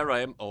there I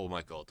am. Oh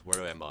my god,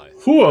 where am I?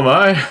 Who am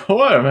I?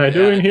 What am I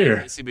doing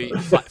here? You see me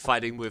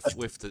fighting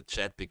with the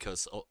jet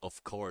because,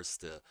 of course,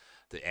 the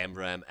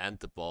MRAM and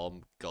the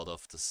bomb got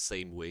off the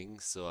same wing,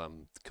 so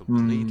I'm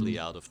completely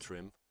out of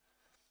trim.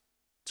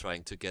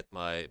 Trying to get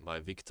my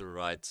Victor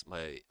right,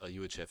 my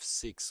UHF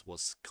 6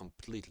 was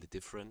completely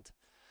different.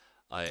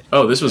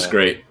 This was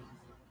great.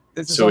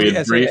 So we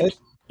had briefed.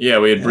 Yeah,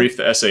 we had briefed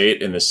the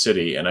SA-8 in the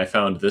city, and I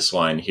found this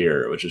line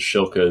here, which is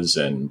Shilka's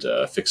and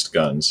fixed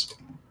guns.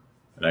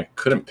 And I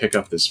couldn't pick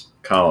up this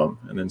column,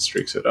 and then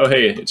Streak said, "Oh,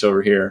 hey, it's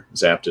over here."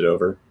 Zapped it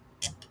over.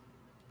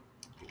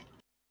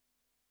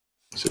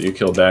 So you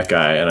killed that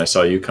guy, and I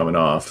saw you coming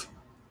off.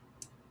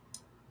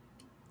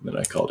 Then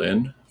I called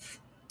in.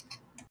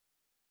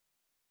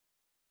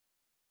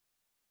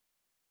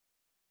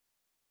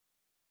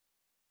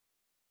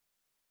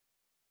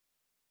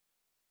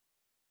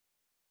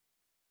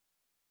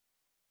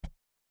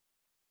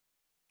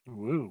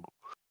 Woo.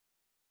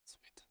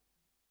 Sweet.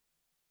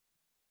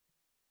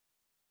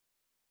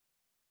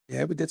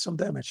 Yeah, we did some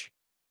damage.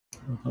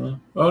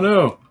 Oh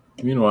no!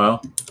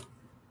 Meanwhile,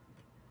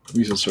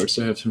 Weasel starts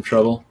to have some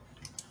trouble.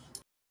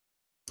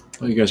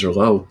 Oh, you guys are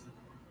low.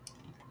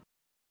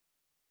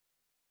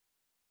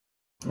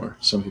 Or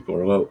some people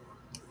are low.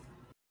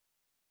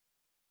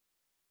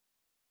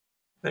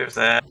 There's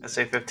that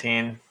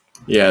SA-15.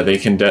 Yeah, they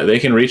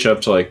can reach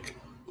up to like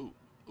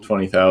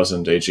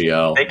 20,000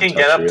 AGL. They can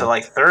get up to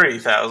like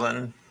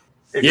 30,000.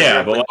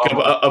 Yeah, but like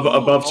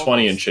above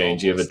 20 and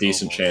change, you have a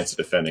decent chance of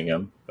defending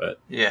them. But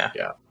yeah,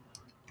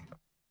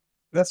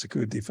 That's a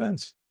good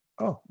defense.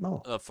 Oh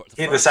no!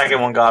 The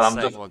second one got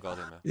him.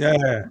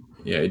 Yeah,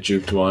 he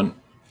juked one.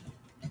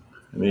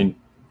 I mean,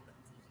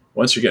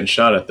 once you're getting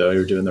shot at, though,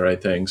 you're doing the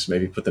right things.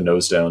 Maybe put the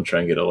nose down, try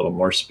and get a little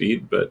more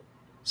speed, but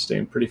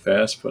staying pretty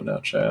fast, putting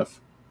out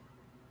chaff.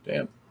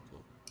 Damn.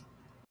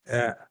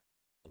 Yeah.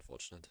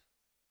 Unfortunate.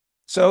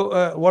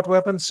 So, what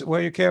weapons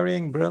were you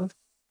carrying, Brill?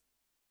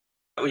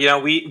 You know,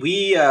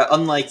 we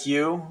unlike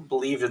you,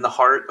 believed in the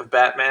heart of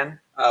Batman.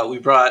 We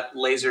brought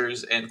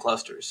lasers and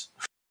clusters.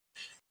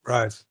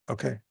 Right.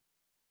 Okay.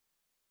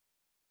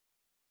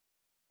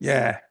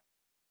 Yeah.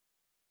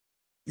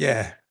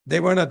 Yeah. They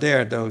were not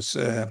there. Those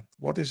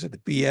what is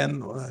it?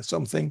 BN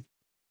something.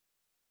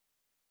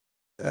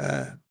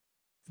 The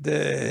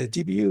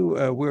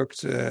GPU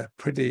worked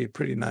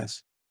pretty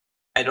nice.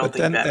 I don't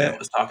think Batman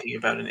was talking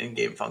about an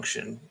in-game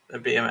function, a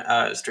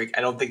BMS streak.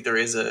 I don't think there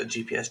is a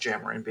GPS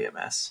jammer in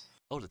BMS.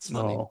 Oh, that's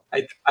funny. No.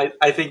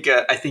 I think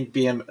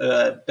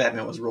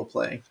Batman was role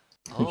playing.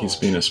 I think he's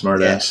being a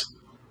smartass.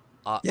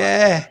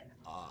 Yeah.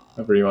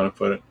 However you want to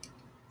put it.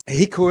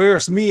 He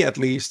coerced me at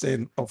least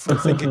for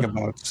thinking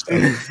about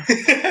stuff.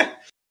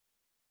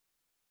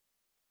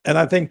 And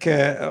I think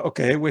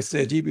okay, with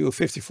the GPU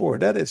 54,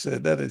 that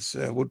is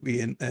would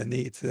be a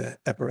neat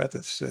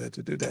apparatus to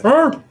do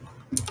that.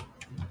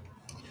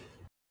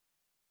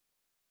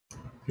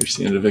 Here's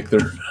the end of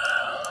Victor.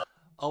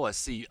 Oh, I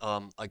see.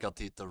 I got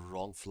the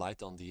wrong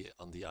flight on the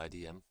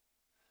IDM.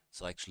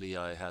 So actually,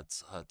 I had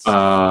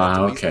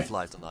okay. the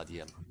flight on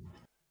IDM.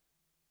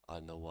 I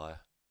know why.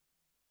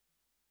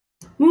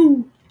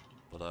 Woo.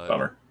 But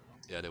Bummer.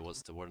 Yeah, they were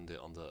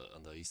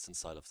on the eastern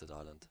side of that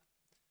island.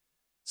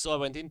 So I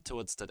went in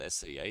towards that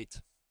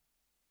SA-8,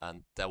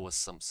 and there was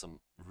some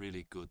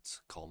really good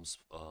comms.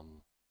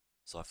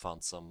 So I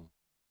found some,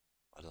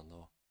 I don't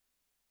know,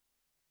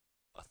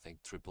 I think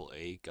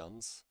AAA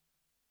guns.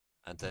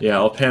 And then yeah,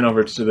 I'll pan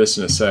over to this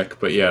in a sec,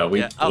 but yeah,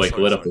 we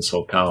lit up this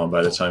whole column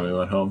by the time we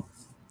went home.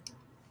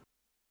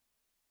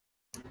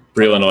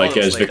 Breland, like,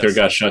 as Victor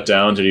got shut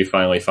down, did you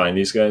finally find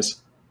these guys?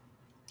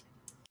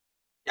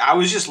 Yeah, I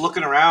was just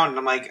looking around, and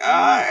I'm like,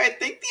 I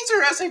think these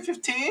are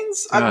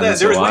SA-15s.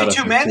 There was way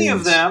too many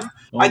of them.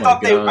 Oh I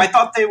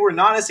thought they were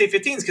not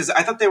SA-15s because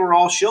I thought they were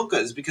all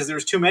Shilkas because there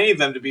was too many of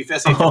them to be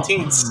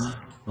SA-15s.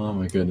 Oh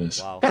my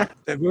goodness! Wow.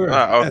 They were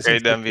okay,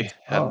 then we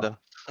had them.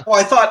 Well,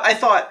 I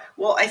thought.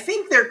 Well, I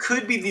think there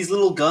could be these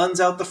little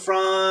guns out the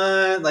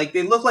front. Like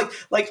they look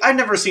like I've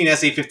never seen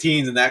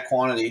SA-15s in that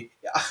quantity.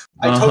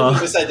 I totally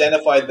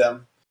misidentified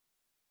them.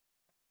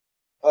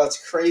 Oh,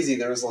 that's crazy.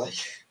 There was like.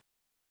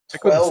 I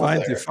couldn't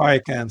find the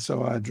fire can,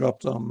 so I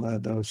dropped on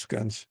those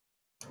guns.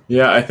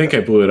 Yeah, I think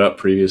I blew it up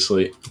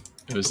previously.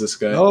 It was this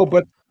guy. No,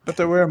 but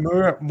there were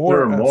more. There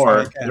were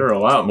more. There were a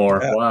lot more.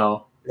 Yeah.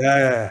 Wow.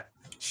 Yeah.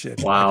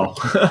 Shit. Wow.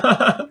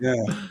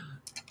 Yeah.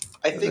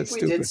 I think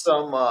we did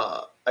some.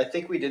 I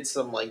think we did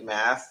some like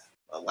math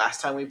last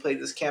time we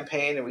played this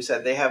campaign, and we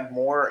said they have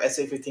more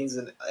SA-15s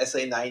and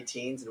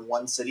SA-19s in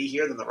one city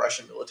here than the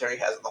Russian military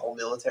has in the whole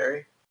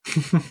military.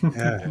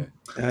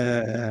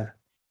 Yeah.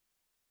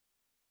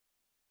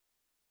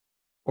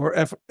 Or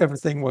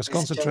everything was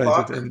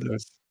concentrated in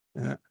those.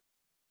 Yeah.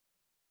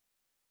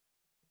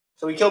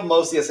 So we killed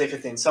most of the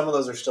SA-15s. Some of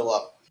those are still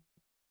up.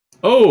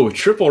 Oh,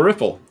 triple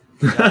ripple.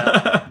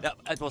 Yeah,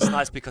 it was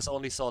nice because I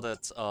only saw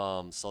that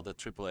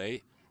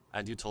AAA,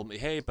 and you told me,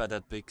 hey, by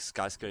that big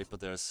skyscraper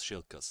there's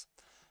Shilkas.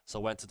 So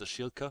I went to the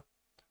Shilka,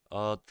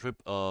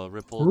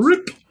 rippled,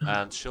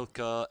 and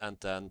Shilka, and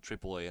then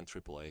AAA and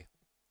AAA.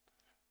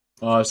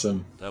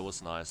 Awesome. That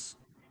was nice.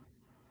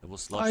 It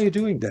was. Why are you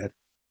doing that?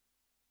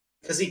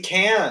 Because he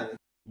can.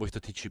 With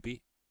the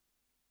TGP.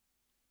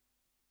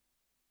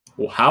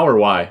 Well, how or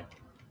why?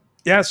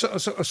 Yeah.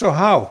 So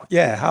how?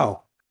 Yeah,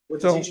 how?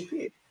 With the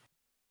TGP.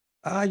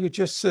 You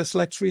just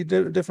select three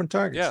different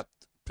targets. Yeah.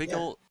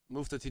 Pickle,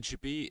 move the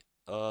TGP,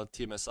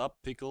 TMS up,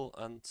 pickle,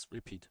 and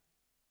repeat.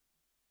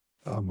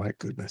 Oh my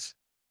goodness.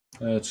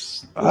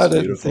 That's I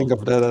didn't beautiful. think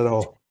of that at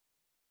all.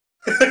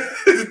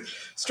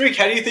 Streak,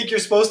 how do you think you're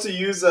supposed to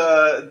use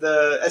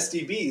the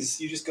SDBs?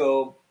 You just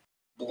go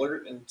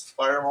blurt and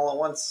fire them all at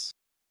once.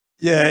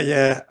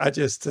 Yeah. I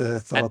just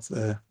thought.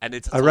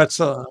 And I read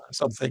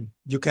something.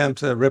 You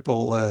can't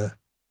ripple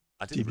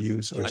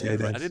GPUs or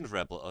I didn't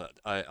rebel.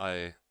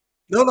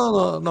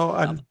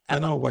 No. I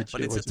know what you.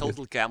 But it's what a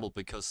total gamble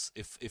because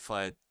if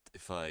I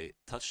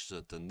touch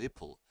the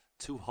nipple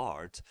too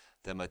hard,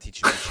 then my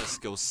TGP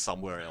just goes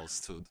somewhere else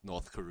to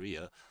North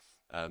Korea,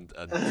 and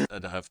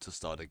I have to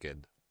start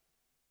again.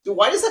 So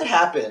why does that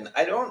happen?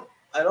 I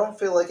don't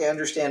feel like I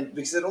understand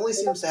because it only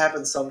seems to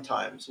happen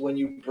sometimes. When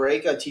you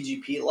break a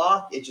TGP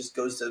lock, it just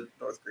goes to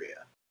North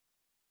Korea.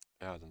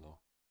 Yeah, I don't know.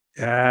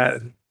 Yeah,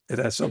 it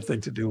has something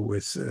to do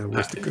with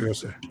the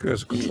cursor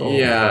control.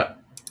 Yeah.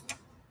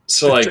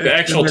 So like the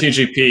actual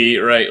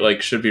TGP, right,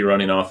 like should be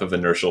running off of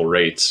inertial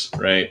rates,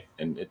 right?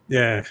 And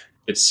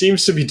it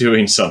seems to be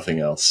doing something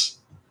else.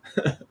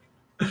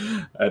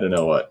 I don't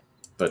know what,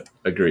 but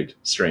agreed.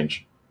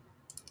 Strange.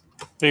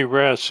 Hey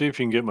Raz, see if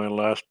you can get my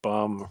last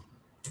bomb.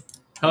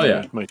 Hell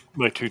yeah. My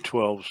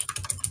 212s.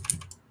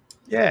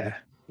 Yeah,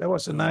 that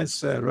was a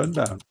nice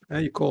rundown.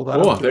 You called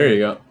out. Oh, there you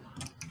go.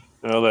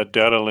 Well, that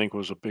data link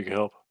was a big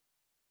help.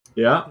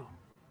 Yeah.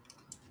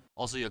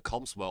 Also, your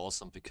comms were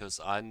awesome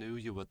because I knew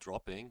you were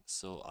dropping,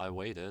 so I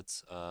waited.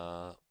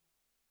 Well,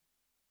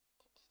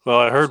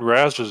 I heard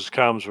Raz's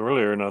comms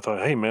earlier, and I thought,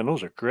 hey man,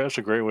 that's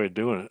a great way of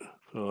doing it.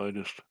 So I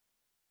just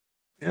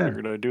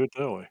figured I'd do it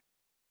that way.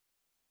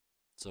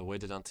 So I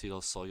waited until I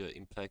saw your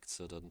impact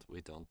so that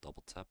we don't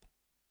double tap.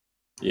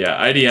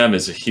 Yeah, IDM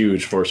is a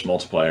huge force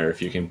multiplier if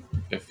you can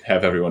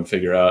have everyone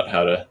figure out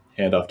how to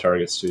hand off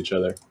targets to each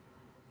other.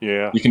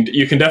 Yeah.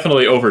 You can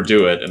definitely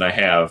overdo it, and I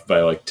have,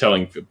 by like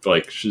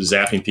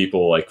zapping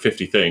people like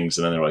 50 things,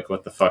 and then they're like,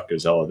 what the fuck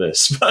is all of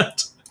this?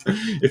 But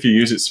if you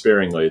use it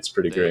sparingly, it's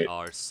pretty great. They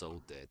are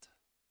so dead.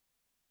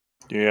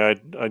 Yeah,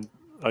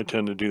 I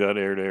tend to do that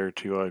air to air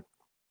too. I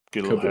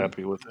get a little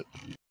happy with it.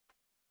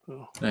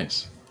 So.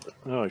 Nice.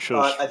 Oh, I should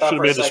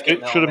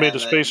have made the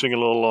spacing a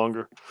little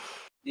longer.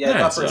 Yeah, I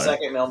thought for a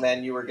second,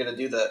 Mailman, you were going to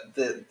do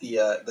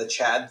the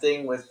Chad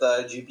thing with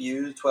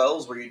GPU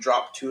 12s, where you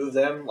drop 2 of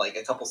them like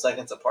a couple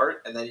seconds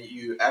apart, and then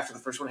you, after the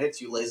first one hits,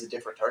 you laze a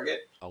different target.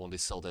 I only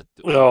saw that.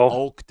 Well,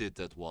 Oak did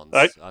that once.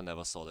 I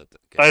never saw that.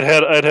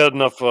 I'd had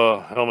enough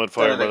helmet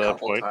fire by that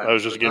point. I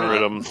was just getting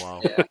rid of them.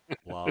 Wow. Yeah.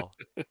 Wow.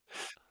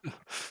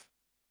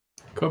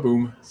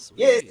 Kaboom.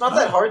 Yeah, it's not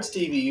that hard,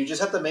 Stevie. You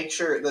just have to make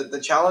sure that the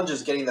challenge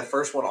is getting the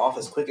first one off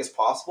as quick as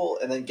possible,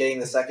 and then getting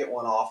the second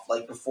one off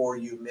like before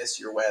you miss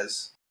your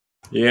Wes.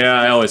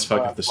 Yeah, I always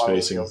fuck up the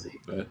spacing.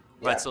 But...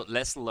 Right. So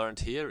lesson learned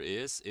here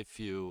is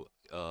if your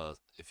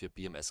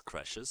BMS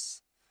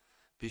crashes,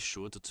 be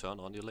sure to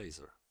turn on your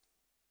laser.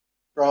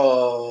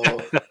 Bro.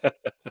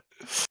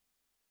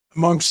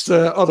 Amongst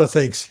other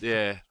things.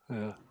 Yeah.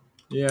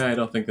 Yeah, I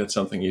don't think that's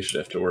something you should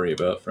have to worry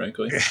about,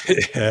 frankly.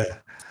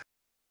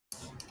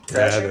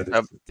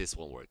 This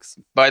one works.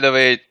 By the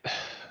way,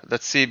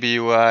 that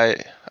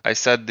CBUI, I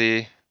set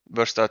the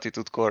burst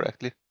altitude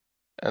correctly,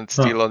 and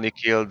still only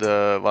killed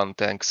 1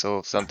 tank,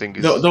 so something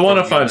is... The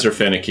 105s are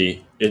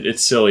finicky.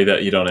 It's silly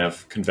that you don't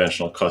have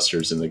conventional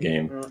clusters in the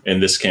game,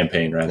 in this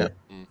campaign, rather.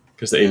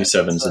 Because the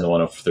 87s and the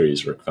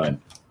 103s work fine.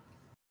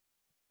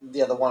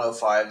 Yeah, the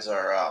 105s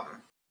are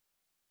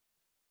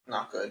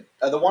not good.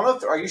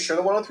 Are you sure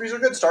the 103s are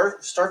good?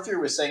 Starfear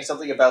was saying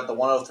something about the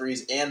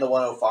 103s and the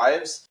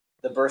 105s.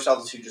 The burst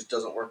altitude just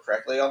doesn't work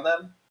correctly on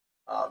them.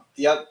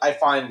 I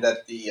find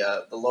that the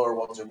lower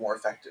ones are more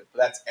effective,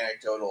 but that's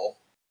anecdotal.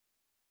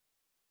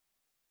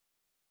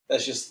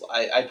 That's just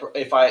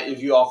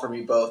if you offer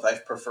me both, I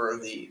prefer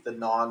the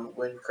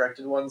non-wind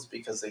corrected ones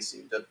because they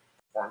seem to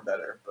perform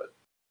better, but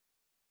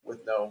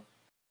with no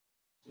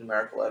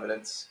numerical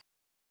evidence.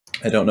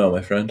 I don't know,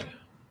 my friend.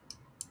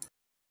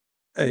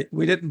 Hey,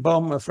 we didn't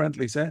bomb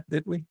friendlies,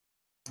 did we?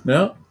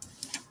 No.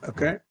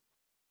 Okay.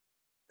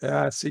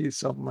 Yeah, I see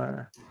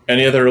some...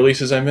 Any other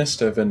releases I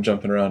missed? I've been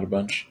jumping around a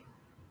bunch.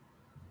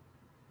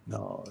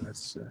 No,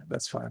 that's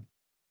fine.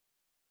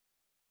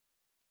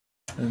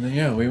 And then,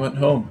 yeah, we went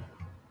home.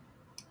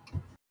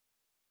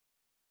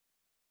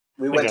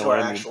 We went to our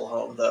actual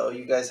home, though.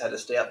 You guys had to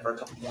stay up for a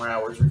couple more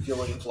hours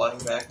refueling and flying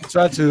back. I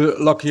tried to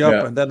lock you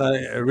up, and then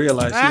I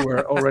realized you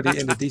were already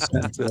in the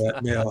descent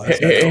mail.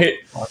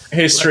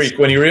 Hey, Streak,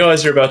 when you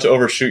realize you're about to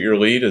overshoot your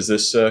lead, is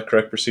this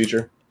correct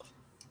procedure?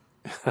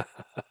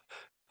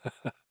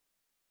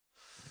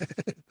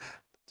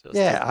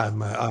 Yeah,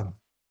 I'm. I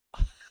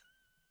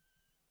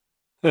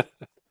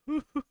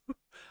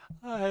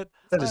had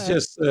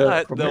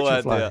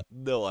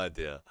no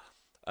idea.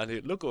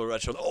 And look over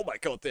Rachel. Oh my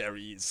God, there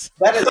he is.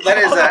 That is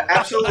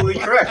absolutely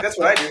correct. That's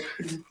what I do.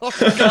 Oh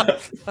my God.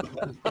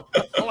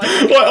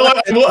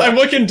 Well, I'm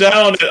looking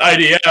down at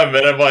IDM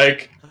and I'm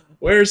like,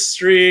 where's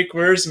Streak?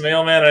 Where's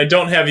Mailman? I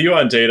don't have you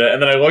on data. And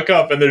then I look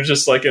up and there's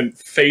just like a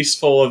face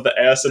full of the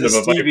acid of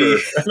a Viper.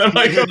 And I'm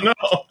like, oh no.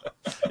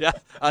 Yeah,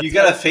 you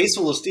got a face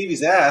full of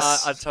Stevie's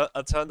ass. I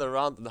turned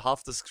around and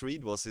half the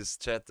screen was his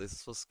chat.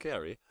 This was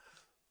scary.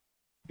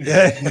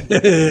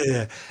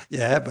 Yeah,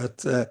 yeah, but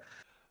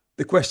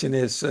the question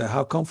is,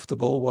 how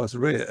comfortable was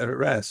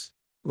Raz?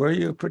 Were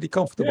you pretty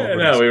comfortable? Yeah,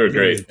 no, we were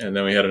great, and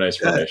then we had a nice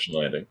formation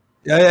landing.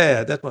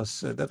 Yeah, that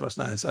was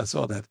nice. I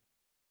saw that. I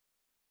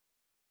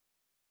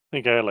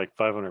think I had like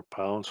 500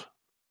 pounds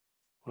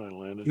when I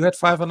landed. You had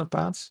 500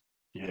 pounds?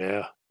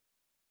 Yeah.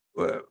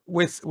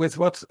 With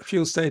what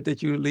fuel state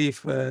did you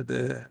leave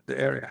the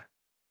area?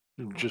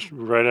 Just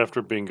right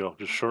after bingo,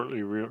 just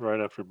shortly right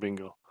after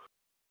bingo.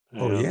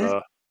 And, oh yeah.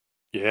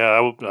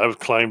 Yeah, I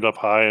climbed up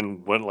high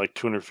and went like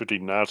 250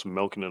 knots,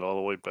 milking it all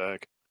the way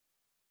back.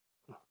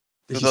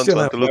 Did you still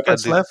have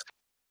weapons left?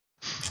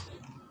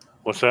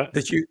 What's that?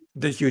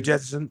 Did you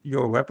jettison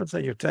your weapons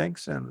and your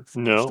tanks and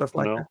no, stuff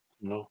like that?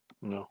 No.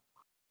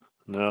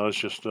 No, it's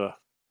just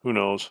who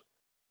knows?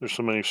 There's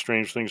so many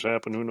strange things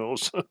happen. Who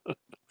knows?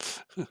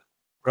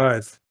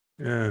 Right.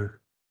 Yeah.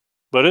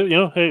 But it,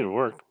 hey, it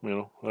worked.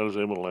 I was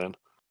able to land.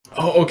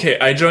 Oh, okay.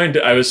 I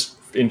was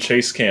in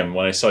chase cam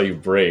when I saw you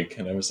break,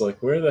 and I was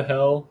like, "Where the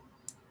hell?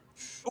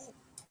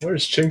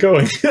 Where's Chin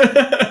going?"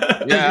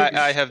 Yeah,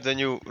 I have the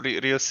new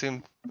real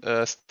sim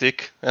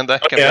stick, and I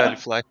can barely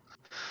fly.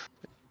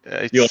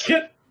 You like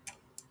it?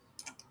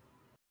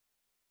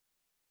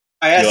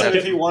 I asked him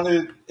if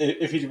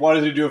he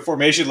wanted to do a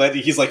formation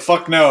landing. He's like,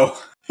 "Fuck no."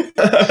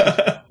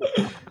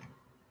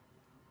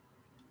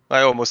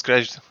 I almost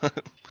crashed.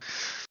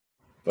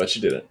 But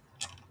you did it.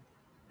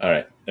 All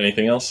right.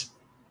 Anything else?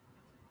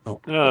 Oh.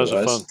 Yeah, that was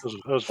a fun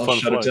I'll flight.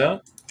 shut it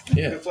down.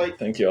 Yeah.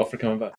 Thank you all for coming by.